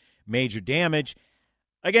sustained major damage.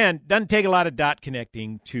 Again, doesn't take a lot of dot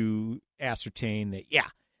connecting to ascertain that,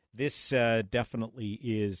 this definitely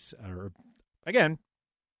is, again,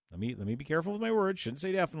 let me be careful with my words. Shouldn't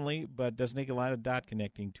say definitely, but doesn't take a lot of dot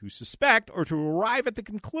connecting to suspect or to arrive at the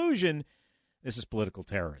conclusion this is political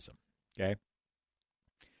terrorism, okay?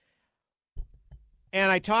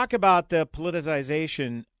 And I talk about the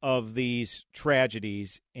politicization of these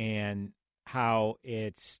tragedies and how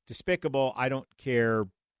it's despicable. I don't care,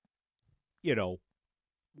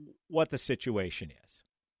 what the situation is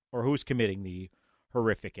or who's committing the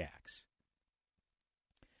horrific acts.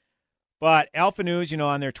 But Alpha News,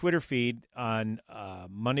 on their Twitter feed on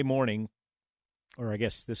Monday morning, or I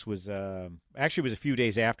guess this was actually it was a few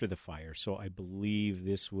days after the fire, so I believe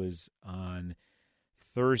this was on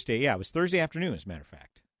Thursday. Yeah, it was Thursday afternoon, as a matter of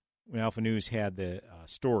fact, when Alpha News had the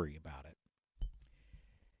story about it.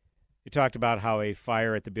 They talked about how a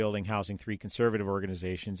fire at the building housing 3 conservative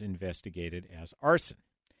organizations investigated as arson.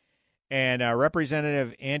 And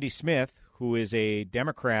Representative Andy Smith, who is a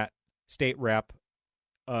Democrat state rep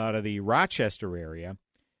out of the Rochester area,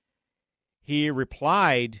 he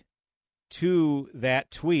replied to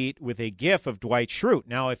that tweet with a GIF of Dwight Schrute.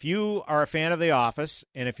 Now, if you are a fan of The Office,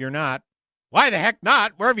 and if you're not, why the heck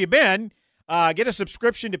not? Where have you been? Get a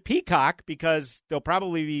subscription to Peacock, because they'll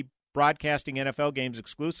probably be broadcasting NFL games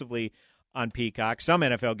exclusively on Peacock, some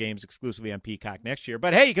NFL games exclusively on Peacock next year.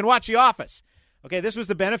 But, hey, you can watch The Office. Okay, this was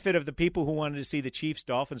the benefit of the people who wanted to see the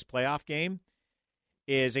Chiefs-Dolphins playoff game,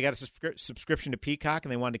 is they got a subscription to Peacock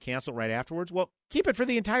and they wanted to cancel right afterwards. Well, keep it for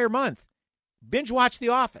the entire month. Binge watch The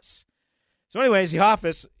Office. So anyways, The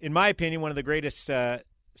Office, in my opinion, one of the greatest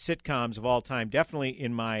sitcoms of all time, definitely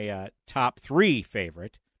in my top 3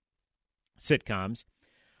 favorite sitcoms.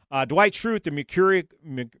 Dwight Schrute,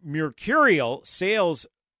 the mercurial sales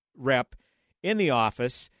rep in The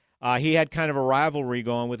Office, he had kind of a rivalry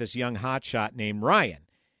going with this young hotshot named Ryan.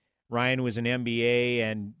 Ryan was an MBA,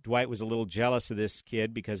 and Dwight was a little jealous of this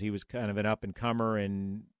kid because he was kind of an up-and-comer,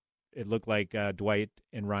 and it looked like Dwight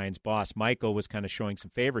and Ryan's boss, Michael, was kind of showing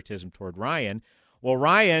some favoritism toward Ryan. Well,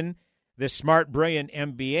 Ryan, this smart, brilliant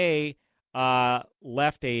MBA,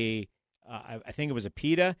 left I think it was a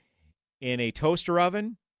pita in a toaster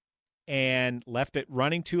oven and left it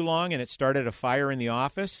running too long, and it started a fire in the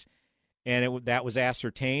office, and that was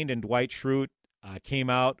ascertained, and Dwight Schrute came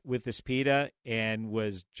out with this pita and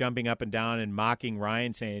was jumping up and down and mocking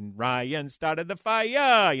Ryan, saying, Ryan started the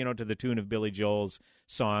fire, to the tune of Billy Joel's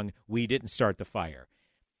song, We Didn't Start the Fire.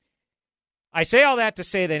 I say all that to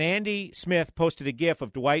say that Andy Smith posted a GIF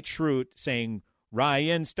of Dwight Schrute saying,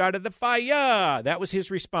 Ryan started the fire. That was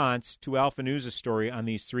his response to Alpha News' story on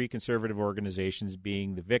these 3 conservative organizations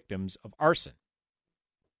being the victims of arson.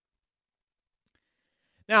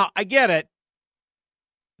 Now, I get it.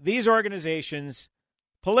 These organizations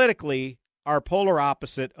politically are polar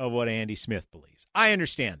opposite of what Andy Smith believes. I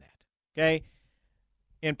understand that, okay?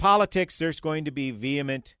 In politics, there's going to be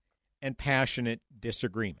vehement and passionate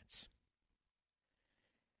disagreements.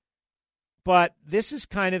 But this is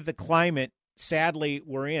kind of the climate, sadly,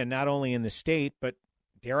 we're in, not only in the state, but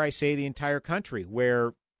dare I say the entire country,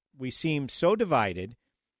 where we seem so divided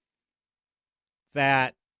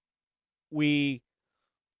that we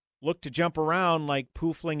look to jump around like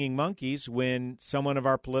poo-flinging monkeys when someone of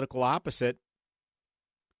our political opposite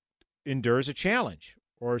endures a challenge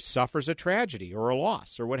or suffers a tragedy or a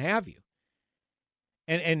loss or what have you.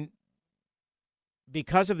 And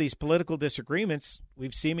because of these political disagreements,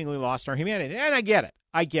 we've seemingly lost our humanity. And I get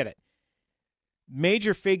it.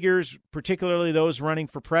 Major figures, particularly those running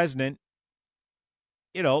for president,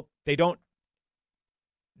 they don't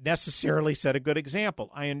necessarily set a good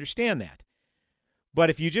example. I understand that. But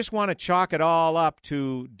if you just want to chalk it all up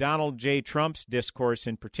to Donald J. Trump's discourse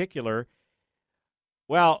in particular,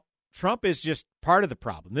 well, Trump is just part of the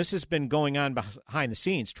problem. This has been going on behind the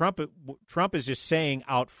scenes. Trump is just saying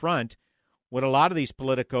out front what a lot of these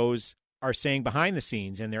politicos are saying behind the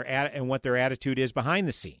scenes and what their attitude is behind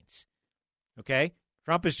the scenes. Okay?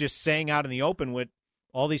 Trump is just saying out in the open what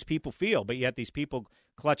all these people feel, but yet these people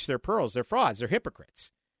clutch their pearls. They're frauds. They're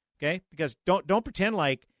hypocrites. Okay? Because don't pretend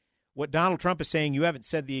like what Donald Trump is saying, you haven't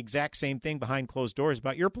said the exact same thing behind closed doors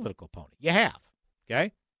about your political opponent. You have,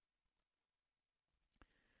 okay?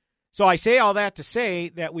 So I say all that to say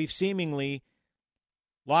that we've seemingly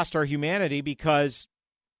lost our humanity because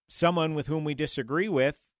someone with whom we disagree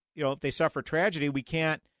with, if they suffer tragedy, we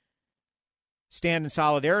can't stand in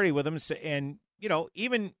solidarity with them and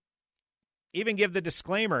even give the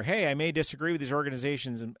disclaimer, hey, I may disagree with these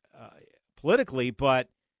organizations politically, but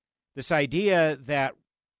this idea that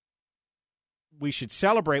we should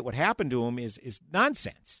celebrate what happened to him is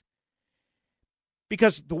nonsense.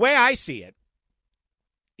 Because the way I see it,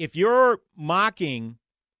 if you're mocking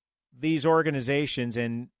these organizations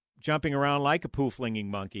and jumping around like a poo-flinging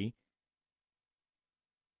monkey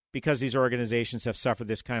because these organizations have suffered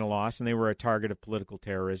this kind of loss and they were a target of political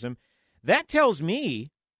terrorism, that tells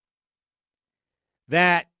me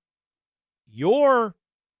that your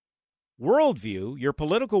worldview, your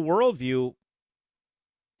political worldview,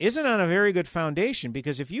 isn't on a very good foundation,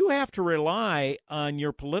 because if you have to rely on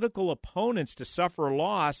your political opponents to suffer a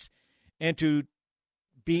loss and to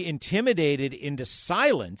be intimidated into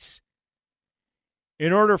silence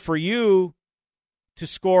in order for you to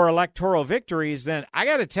score electoral victories, then I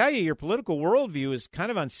got to tell you, your political worldview is kind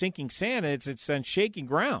of on sinking sand, and it's on shaky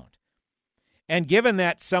ground. And given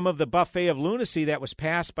that some of the buffet of lunacy that was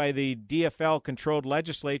passed by the DFL-controlled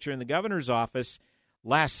legislature in the governor's office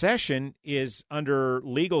last session is under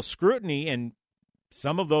legal scrutiny, and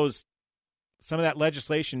some of that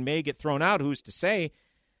legislation may get thrown out, who's to say,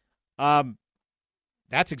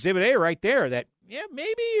 that's Exhibit A right there, that, yeah,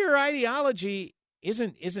 maybe your ideology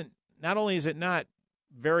isn't not only is it not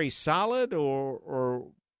very solid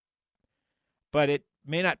but it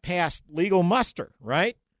may not pass legal muster,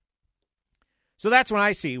 right? So that's when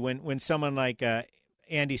I see when someone like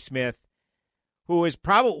Andy Smith, who was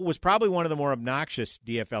probably one of the more obnoxious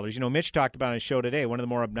DFLers. You know, Mitch talked about on his show today, one of the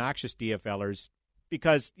more obnoxious DFLers,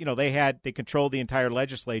 because, you know, they controlled the entire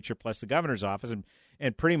legislature plus the governor's office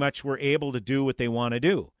and pretty much were able to do what they want to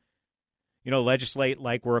do. You know, legislate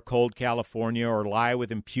like we're a cold California, or lie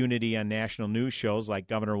with impunity on national news shows like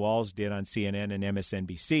Governor Walz did on CNN and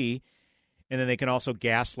MSNBC. And then they can also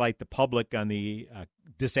gaslight the public on the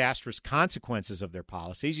disastrous consequences of their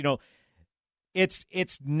policies. You know, it's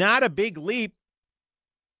not a big leap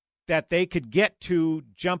that they could get to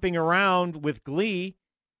jumping around with glee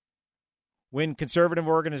when conservative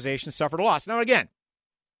organizations suffered a loss. Now, again,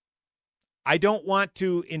 I don't want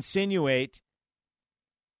to insinuate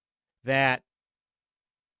that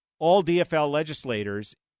all DFL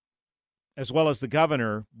legislators, as well as the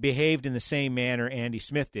governor, behaved in the same manner Andy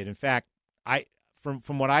Smith did. In fact,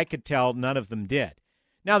 from what I could tell, none of them did.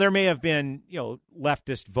 Now, there may have been, you know,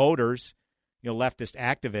 leftist voters, you know, leftist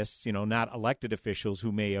activists, you know, not elected officials,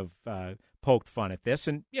 who may have poked fun at this,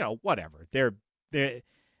 and, you know, whatever. They're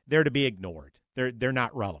to be ignored. They're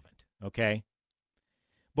not relevant, okay?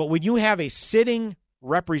 But when you have a sitting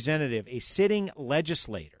representative, a sitting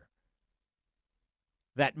legislator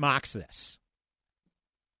that mocks this,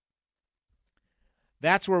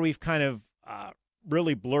 that's where we've kind of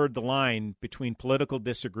really blurred the line between political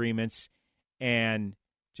disagreements and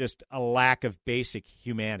just a lack of basic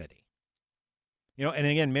humanity. You know, and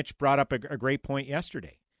again, Mitch brought up a great point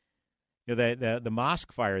yesterday. You know, the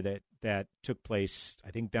mosque fire that took place,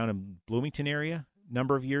 I think, down in Bloomington area a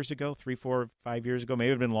number of years ago, 3, 4, 5 years ago, maybe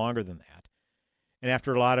it had been longer than that. And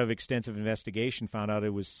after a lot of extensive investigation, found out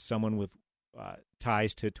it was someone with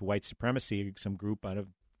ties to white supremacy, some group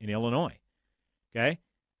in Illinois. Okay?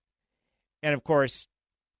 And, of course,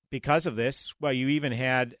 because of this, well, you even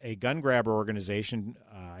had a gun grabber organization,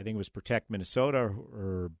 I think it was Protect Minnesota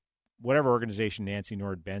or whatever organization Nancy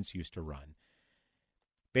Nord-Bentz used to run,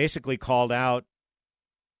 basically called out,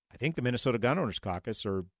 I think, the Minnesota Gun Owners Caucus,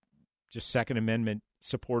 or just Second Amendment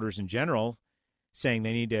supporters in general, saying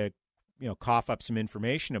they need to, you know, cough up some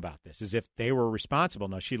information about this, as if they were responsible.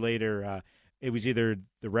 Now, she later, it was either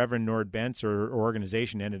the Reverend Nord-Bentz or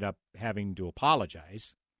organization ended up having to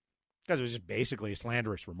apologize, because it was just basically a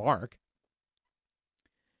slanderous remark.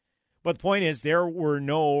 But the point is, there were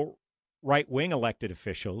no right-wing elected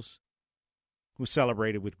officials who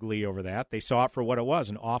celebrated with glee over that. They saw it for what it was,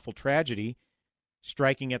 an awful tragedy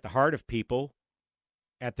striking at the heart of people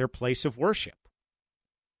at their place of worship,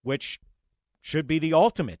 which should be the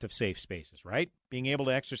ultimate of safe spaces, right? Being able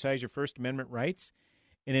to exercise your First Amendment rights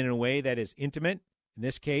and in a way that is intimate, in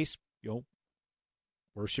this case, you know,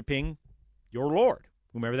 worshiping your Lord,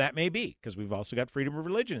 whomever that may be, because we've also got freedom of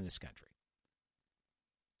religion in this country.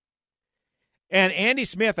 And Andy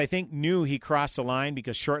Smith, I think, knew he crossed the line,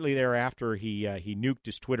 because shortly thereafter he nuked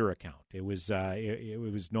his Twitter account. It was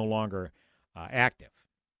no longer active.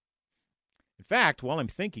 In fact, while I'm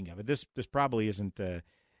thinking of it, this probably isn't a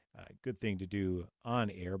good thing to do on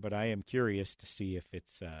air, but I am curious to see if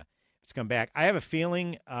it's come back. I have a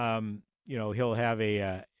feeling, you know, he'll have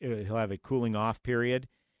a cooling off period,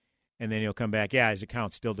 and then he'll come back. Yeah, his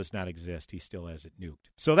account still does not exist. He still has it nuked.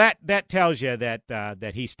 So that tells you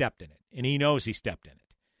that he stepped in it, and he knows he stepped in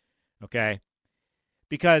it. Okay,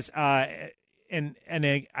 because and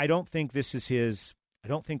I don't think this is his. I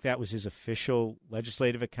don't think that was his official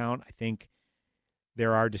legislative account. I think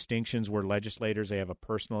there are distinctions where legislators, they have a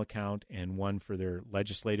personal account and one for their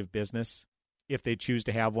legislative business. if they choose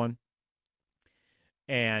to have one.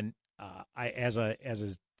 And I, as a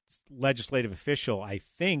legislative official, I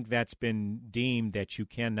think that's been deemed that you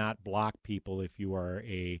cannot block people if you are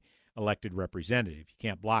a elected representative. You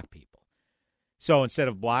can't block people. So instead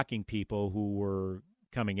of blocking people who were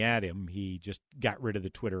coming at him, he just got rid of the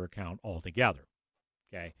Twitter account altogether.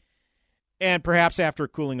 Okay. And perhaps after a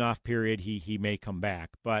cooling off period, he may come back.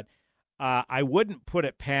 But I wouldn't put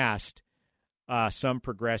it past some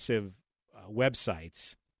progressive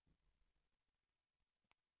websites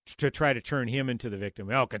to try to turn him into the victim.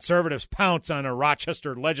 Oh, conservatives pounce on a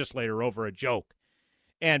Rochester legislator over a joke.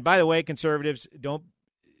 And by the way, conservatives, don't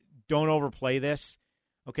overplay this.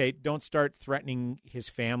 Okay, don't start threatening his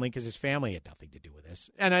family, because his family had nothing to do with this.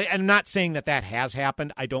 And I'm not saying that has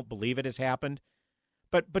happened. I don't believe it has happened.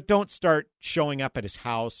 But don't start showing up at his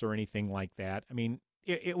house or anything like that. I mean,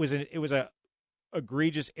 it was a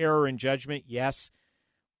egregious error in judgment, yes,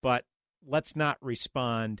 but let's not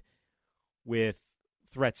respond with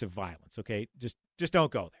threats of violence. Okay, just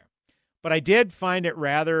don't go there. But I did find it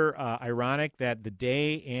rather ironic that the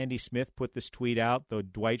day Andy Smith put this tweet out, the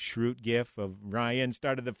Dwight Schrute gif of Ryan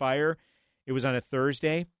started the fire, it was on a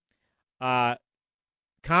Thursday.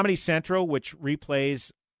 Comedy Central, which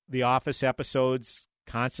replays The Office episodes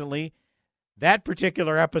constantly, that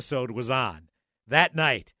particular episode was on that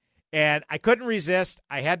night. And I couldn't resist.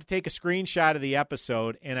 I had to take a screenshot of the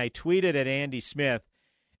episode, and I tweeted at Andy Smith.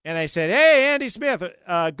 And I said, hey, Andy Smith,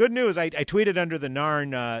 good news. I tweeted under the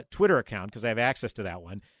NARN Twitter account because I have access to that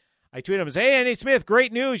one. I tweeted him and said, hey, Andy Smith,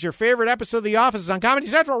 great news. Your favorite episode of The Office is on Comedy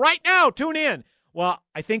Central right now. Tune in. Well,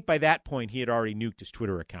 I think by that point he had already nuked his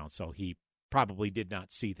Twitter account, so he probably did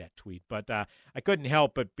not see that tweet. But I couldn't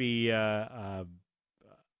help but be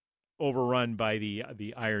overrun by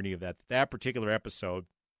the irony of that particular episode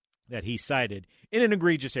that he cited in an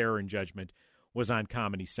egregious error in judgment was on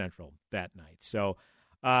Comedy Central that night. So,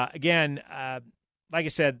 again, like I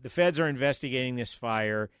said, the feds are investigating this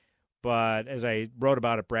fire, but as I wrote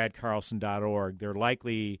about at bradcarlson.org, they're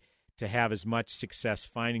likely to have as much success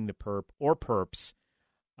finding the perp or perps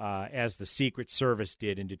as the Secret Service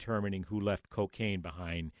did in determining who left cocaine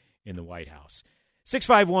behind in the White House.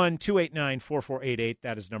 651-289-4488,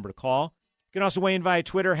 that is the number to call. You can also weigh in via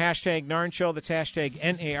Twitter, hashtag NARN Show. That's hashtag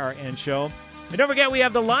NARN Show. And don't forget, we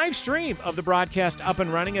have the live stream of the broadcast up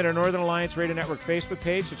and running at our Northern Alliance Radio Network Facebook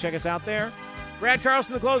page, so check us out there. Brad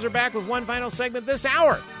Carlson, the closer, back with one final segment this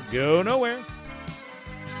hour. Go nowhere.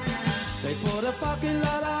 They put a parking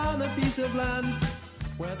lot on a piece of land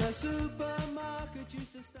where the supermarket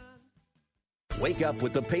used to stand. Wake up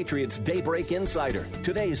with the Patriots Daybreak Insider.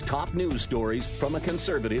 Today's top news stories from a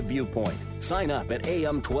conservative viewpoint. Sign up at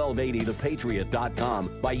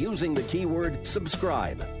am1280thepatriot.com by using the keyword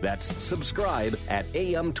subscribe. That's subscribe at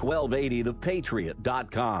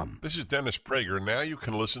am1280thepatriot.com. This is Dennis Prager. Now you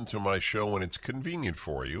can listen to my show when it's convenient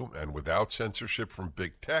for you and without censorship from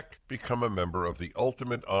big tech. Become a member of the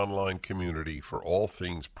ultimate online community for all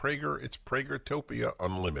things Prager. It's Pragertopia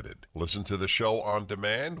Unlimited. Listen to the show on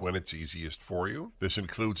demand when it's easiest for you. This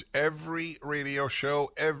includes every radio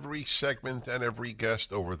show, every segment, and every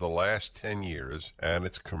guest over the last 10 years, and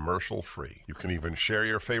it's commercial-free. You can even share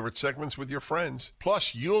your favorite segments with your friends.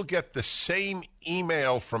 Plus, you'll get the same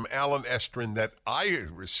email from Alan Estrin that I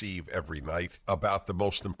receive every night about the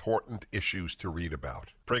most important issues to read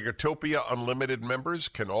about. Pragertopia Unlimited members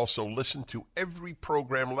can also listen to every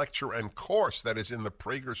program, lecture, and course that is in the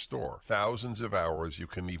Prager store. Thousands of hours. You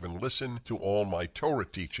can even listen to all my Torah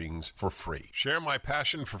teachings for free. Share my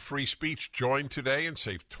passion for free speech. Join today and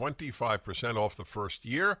save 25% off the first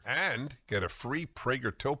year and get a free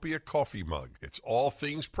Pragertopia coffee mug. It's all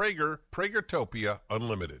things Prager. Pragertopia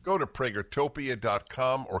Unlimited. Go to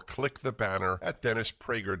Pragertopia.com or click the banner at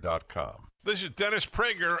DennisPrager.com. This is Dennis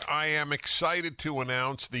Prager. I am excited to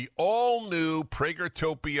announce the all-new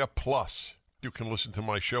Pragertopia Plus. You can listen to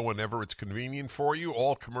my show whenever it's convenient for you,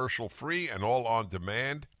 all commercial-free and all on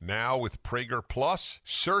demand. Now with Prager Plus,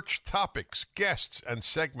 search topics, guests, and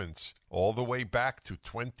segments all the way back to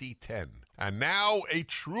 2010. And now a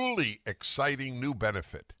truly exciting new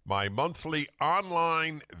benefit. My monthly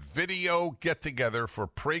online video get-together for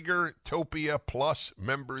Pragertopia Plus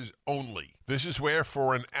members only. This is where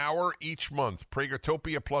for an hour each month,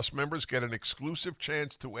 Pragertopia Plus members get an exclusive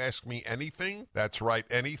chance to ask me anything. That's right,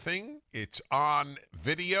 anything. It's on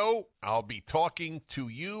video. I'll be talking to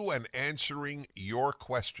you and answering your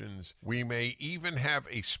questions. We may even have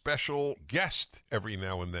a special guest every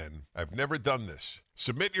now and then. I've never done this.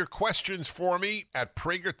 Submit your questions for me at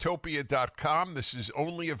pragertopia.com. This is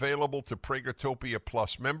only available to Pragertopia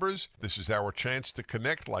Plus members. This is our chance to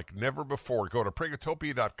connect like never before. Go to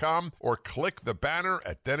pragertopia.com or click the banner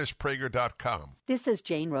at DennisPrager.com. This is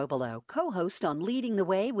Jane Robelo, co-host on Leading the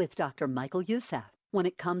Way with Dr. Michael Youssef. When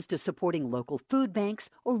it comes to supporting local food banks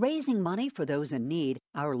or raising money for those in need,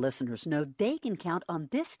 our listeners know they can count on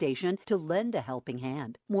this station to lend a helping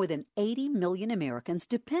hand. More than 80 million Americans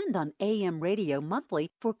depend on AM radio monthly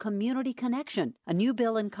for community connection. A new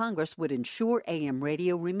bill in Congress would ensure AM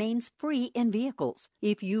radio remains free in vehicles.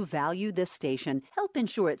 If you value this station, help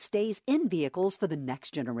ensure it stays in vehicles for the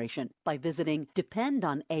next generation by visiting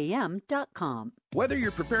dependonam.com. Whether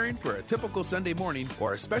you're preparing for a typical Sunday morning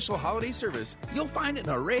or a special holiday service, you'll find an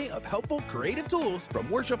array of helpful, creative tools from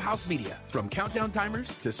Worship House Media. From countdown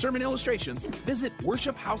timers to sermon illustrations, visit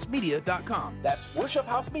worshiphousemedia.com. That's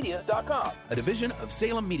worshiphousemedia.com, a division of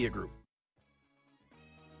Salem Media Group.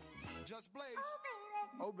 Just blaze.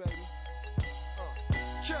 Oh, baby.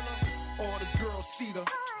 Killer. All the girls see the.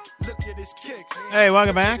 Look at his kicks. Hey,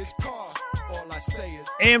 welcome back. All I say is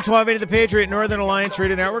AM 1280 The Patriot Northern Alliance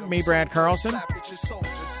Radio Network. Me, Brad Carlson.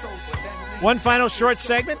 One final short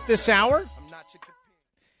segment this hour.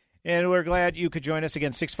 And we're glad you could join us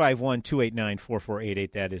again.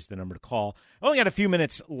 651-289-4488. That is the number to call. I only got a few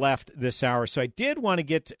minutes left this hour, so I did want to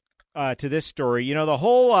get to this story. You know, the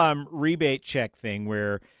whole rebate check thing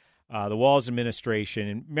where the Walz administration,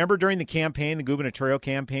 and remember during the campaign, the gubernatorial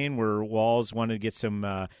campaign, where Walz wanted to get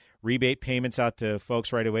some rebate payments out to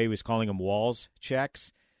folks right away. He was calling them Walz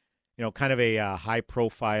checks. You know, kind of a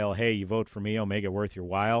high-profile, hey, you vote for me, I'll make it worth your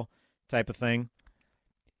while type of thing.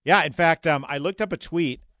 Yeah, in fact, I looked up a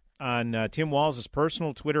tweet on Tim Walz's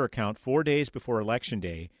personal Twitter account 4 days before Election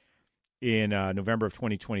Day in November of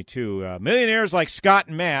 2022. Millionaires like Scott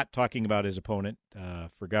and Matt, talking about his opponent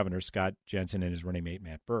for governor, Scott Jensen, and his running mate,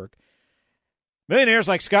 Matt Burke. Millionaires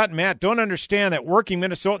like Scott and Matt don't understand that working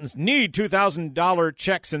Minnesotans need $2,000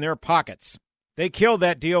 checks in their pockets. They killed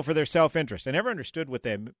that deal for their self-interest. I never understood what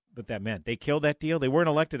that meant. They killed that deal? They weren't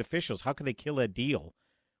elected officials. How could they kill that deal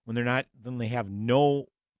when they have no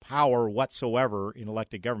power whatsoever in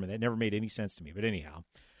elected government? That never made any sense to me. But anyhow,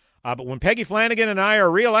 but when Peggy Flanagan and I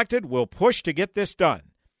are reelected, we'll push to get this done.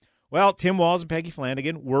 Well, Tim Walz and Peggy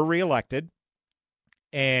Flanagan were reelected,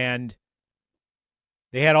 and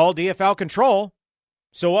they had all DFL control.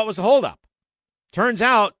 So what was the holdup? Turns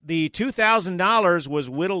out the $2,000 was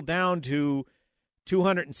whittled down to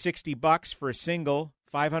 $260 for a single,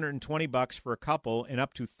 $520 for a couple, and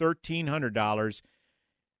up to $1,300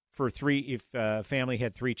 for three if a family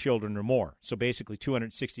had three children or more. So basically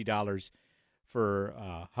 $260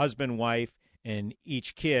 for husband, wife, and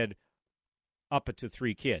each kid up to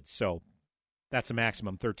three kids. So that's a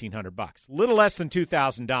maximum $1,300. A little less than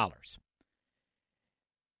 $2,000.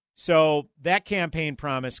 So that campaign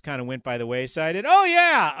promise kind of went by the wayside. And,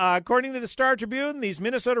 according to the Star Tribune, these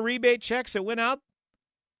Minnesota rebate checks that went out,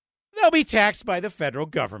 they'll be taxed by the federal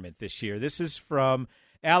government this year. This is from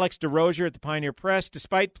Alex DeRozier at the Pioneer Press.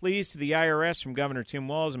 Despite pleas to the IRS from Governor Tim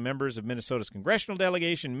Walz and members of Minnesota's congressional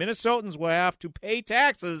delegation, Minnesotans will have to pay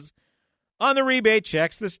taxes on the rebate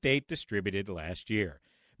checks the state distributed last year.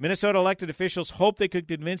 Minnesota elected officials hope they could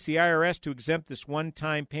convince the IRS to exempt this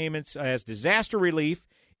one-time payments as disaster relief,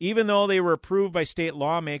 even though they were approved by state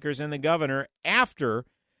lawmakers and the governor after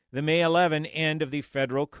the May 11 end of the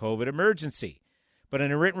federal COVID emergency. But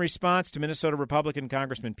in a written response to Minnesota Republican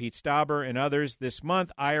Congressman Pete Stauber and others this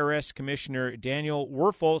month, IRS Commissioner Daniel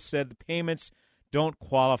Werfel said the payments don't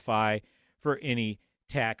qualify for any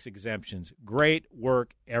tax exemptions. Great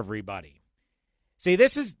work, everybody. See,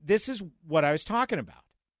 this is what I was talking about.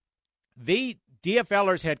 The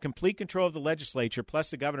DFLers had complete control of the legislature plus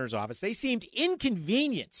the governor's office. They seemed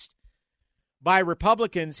inconvenienced by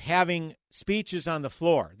Republicans having speeches on the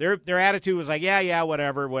floor. Their attitude was like, yeah,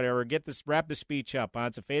 whatever, wrap the speech up.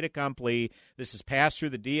 It's a fait accompli. This is passed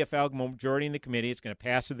through the DFL majority in the committee. It's going to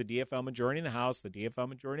pass through the DFL majority in the House, the DFL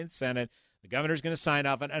majority in the Senate. The governor's going to sign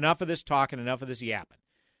off. And enough of this talking, enough of this yapping.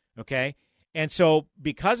 Okay? And so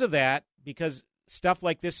because of that, because stuff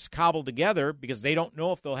like this is cobbled together, because they don't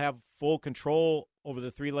know if they'll have full control over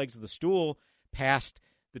the three legs of the stool past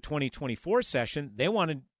the 2024 session, they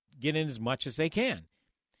want to get in as much as they can.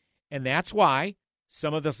 And that's why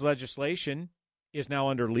some of this legislation is now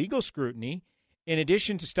under legal scrutiny. In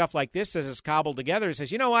addition to stuff like this, as it's cobbled together, it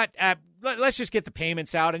says, you know what, let's just get the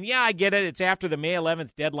payments out. And yeah, I get it. It's after the May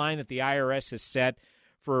 11th deadline that the IRS has set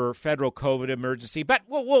for federal COVID emergency, but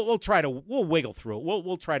we'll wiggle through it.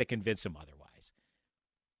 We'll try to convince him otherwise.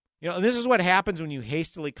 And this is what happens when you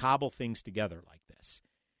hastily cobble things together like this,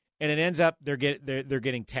 and it ends up they're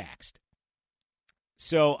getting taxed.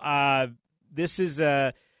 So this is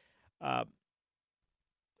and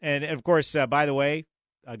of course, by the way,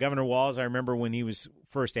 Governor Walz, I remember when he was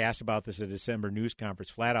first asked about this at a December news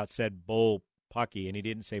conference, flat out said "bull pucky," and he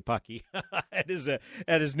didn't say pucky at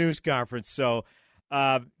his news conference. So,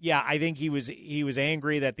 I think he was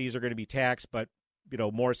angry that these are going to be taxed, but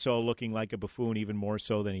more so looking like a buffoon, even more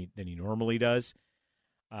so than he normally does.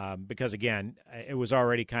 Because again, it was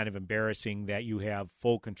already kind of embarrassing that you have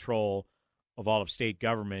full control of all of state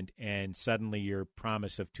government, and suddenly your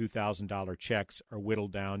promise of $2,000 checks are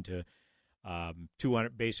whittled down to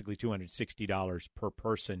 $260 per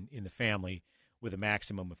person in the family, with a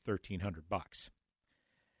maximum of $1,300.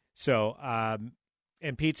 So,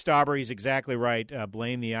 and Pete Stauber, he's exactly right.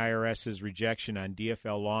 Blame the IRS's rejection on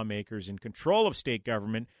DFL lawmakers in control of state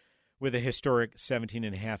government with a historic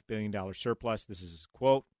 $17.5 billion surplus. This is his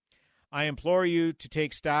quote. I implore you to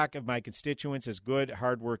take stock of my constituents as good,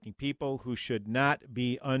 hardworking people who should not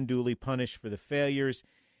be unduly punished for the failures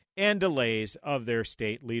and delays of their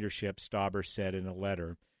state leadership, Stauber said in a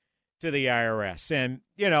letter to the IRS. And,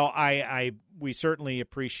 we certainly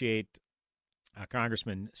appreciate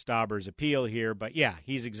Congressman Stauber's appeal here, but yeah,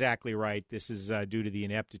 he's exactly right. This is due to the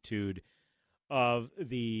ineptitude of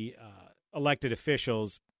the elected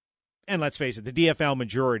officials, and let's face it, the DFL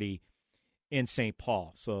majority in St.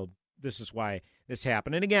 Paul. So this is why this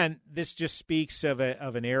happened. And again, this just speaks of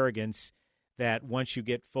an arrogance that once you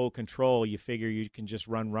get full control, you figure you can just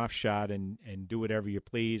run roughshod and do whatever you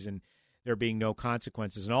please, and there being no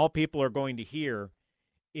consequences. And all people are going to hear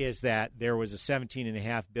is that there was a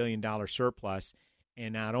 $17.5 billion surplus,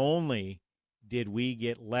 and not only did we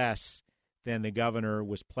get less than the governor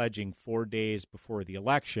was pledging 4 days before the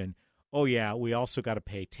election, oh yeah, we also got to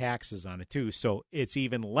pay taxes on it too. So it's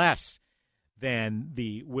even less than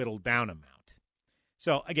the whittled down amount.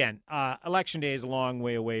 So again, election day is a long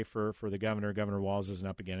way away for the governor. Governor Walz isn't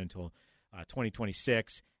up again until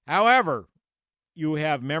 2026. However, you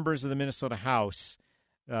have members of the Minnesota House,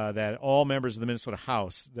 all members of the Minnesota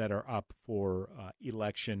House that are up for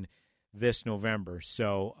election this November.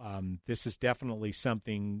 So this is definitely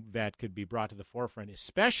something that could be brought to the forefront,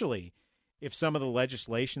 especially if some of the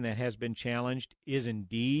legislation that has been challenged is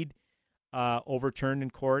indeed overturned in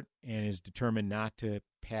court and is determined not to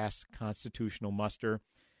pass constitutional muster.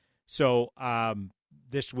 So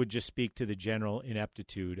this would just speak to the general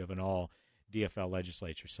ineptitude of an all DFL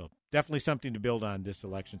legislature. So definitely something to build on this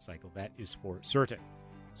election cycle. That is for certain.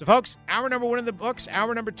 So, folks, hour number 1 in the books.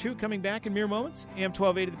 Hour number 2 coming back in mere moments. AM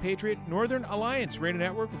 1280 The Patriot, Northern Alliance Radio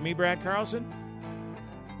Network with me, Brad Carlson.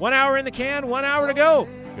 1 hour in the can, 1 hour to go.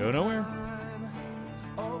 Go nowhere.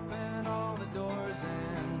 Open all the doors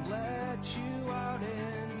and let you out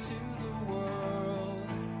into the world.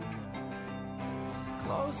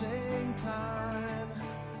 Closing time.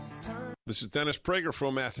 This is Dennis Prager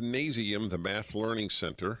from Mathnasium, the Math Learning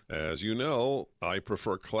Center. As you know, I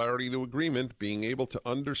prefer clarity to agreement. Being able to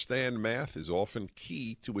understand math is often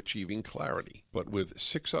key to achieving clarity. But with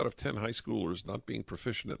 6 out of 10 high schoolers not being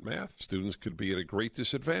proficient at math, students could be at a great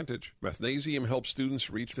disadvantage. Mathnasium helps students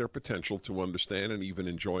reach their potential to understand and even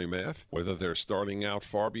enjoy math, whether they're starting out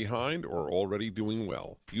far behind or already doing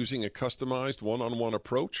well. Using a customized one-on-one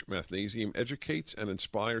approach, Mathnasium educates and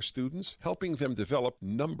inspires students, helping them develop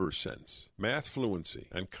number sense, math fluency,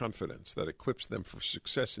 and confidence that equips them for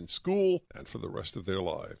success in school and for the rest of their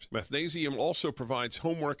lives. Mathnasium also provides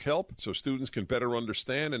homework help so students can better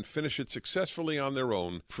understand and finish it successfully on their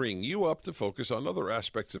own, freeing you up to focus on other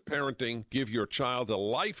aspects of parenting. Give your child a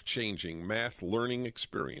life-changing math learning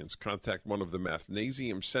experience. Contact one of the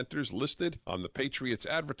Mathnasium centers listed on the Patriots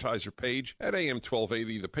advertiser page at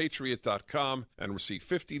am1280thepatriot.com and receive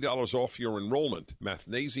 $50 off your enrollment.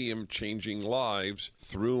 Mathnasium, changing lives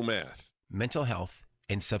through math. Mental health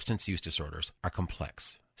and substance use disorders are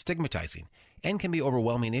complex, stigmatizing, and can be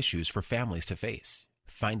overwhelming issues for families to face.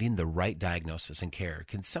 Finding the right diagnosis and care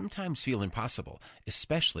can sometimes feel impossible,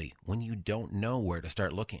 especially when you don't know where to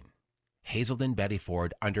start looking. Hazelden Betty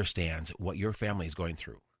Ford understands what your family is going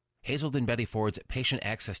through. Hazelden Betty Ford's patient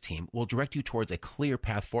access team will direct you towards a clear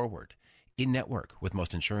path forward, in network with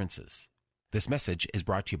most insurances. This message is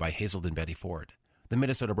brought to you by Hazelden Betty Ford, the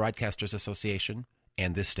Minnesota Broadcasters Association,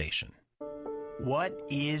 and this station. What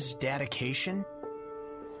is dedication?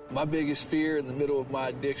 My biggest fear in the middle of my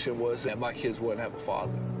addiction was that my kids wouldn't have a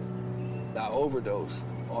father. I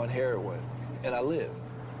overdosed on heroin, and I lived.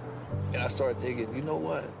 And I started thinking, you know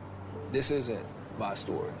what? This isn't my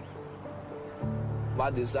story. My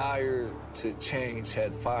desire to change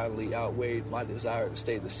had finally outweighed my desire to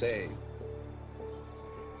stay the same.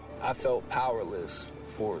 I felt powerless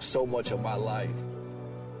for so much of my life.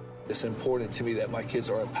 It's important to me that my kids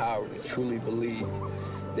are empowered and truly believe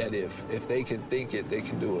that if they can think it, they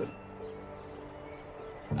can do it.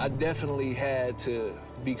 I definitely had to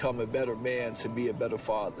become a better man to be a better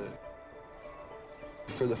father.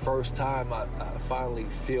 For the first time, I finally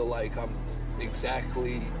feel like I'm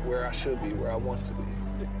exactly where I should be, where I want to be.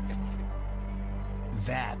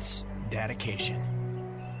 That's dedication.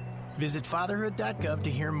 Visit fatherhood.gov to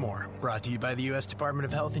hear more. Brought to you by the U.S. Department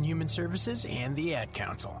of Health and Human Services and the Ad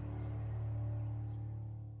Council.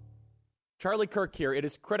 Charlie Kirk here. It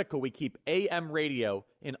is critical we keep AM radio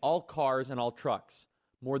in all cars and all trucks.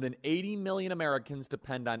 More than 80 million Americans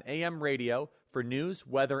depend on AM radio for news,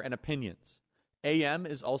 weather, and opinions. AM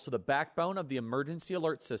is also the backbone of the emergency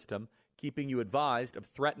alert system, keeping you advised of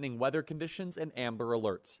threatening weather conditions and Amber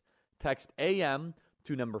Alerts. Text AM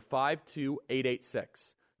to number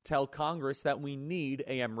 52886. Tell Congress that we need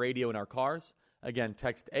AM radio in our cars. Again,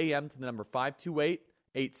 text AM to the number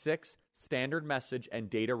 52886. Standard message and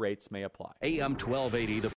data rates may apply. AM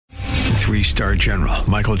 1280. Three-star General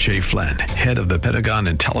Michael J. Flynn, head of the Pentagon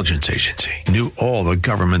Intelligence Agency, knew all the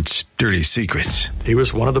government's dirty secrets. He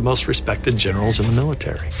was one of the most respected generals in the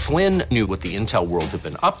military. Flynn knew what the intel world had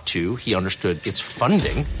been up to. He understood its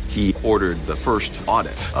funding. He ordered the first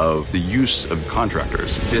audit of the use of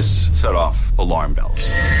contractors. This set off alarm bells.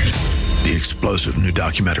 The explosive new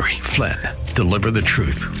documentary, Flynn, Deliver the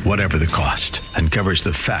Truth, Whatever the Cost, uncovers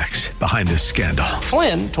the facts behind this scandal.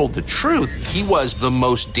 Flynn told the truth. He was the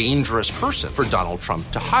most dangerous person for Donald Trump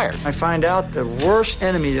to hire. I find out the worst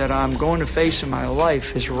enemy that I'm going to face in my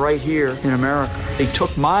life is right here in America. They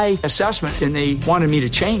took my assessment and they wanted me to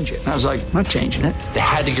change it. And I was like, I'm not changing it. They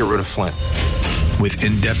had to get rid of Flynn. With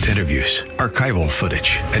in-depth interviews, archival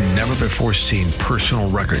footage, and never-before-seen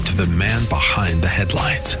personal records of the man behind the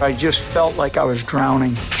headlines. I just felt like I was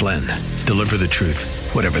drowning. Flynn, Deliver the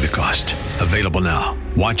Truth, Whatever the Cost. Available now.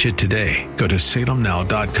 Watch it today. Go to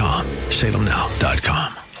salemnow.com.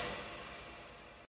 salemnow.com.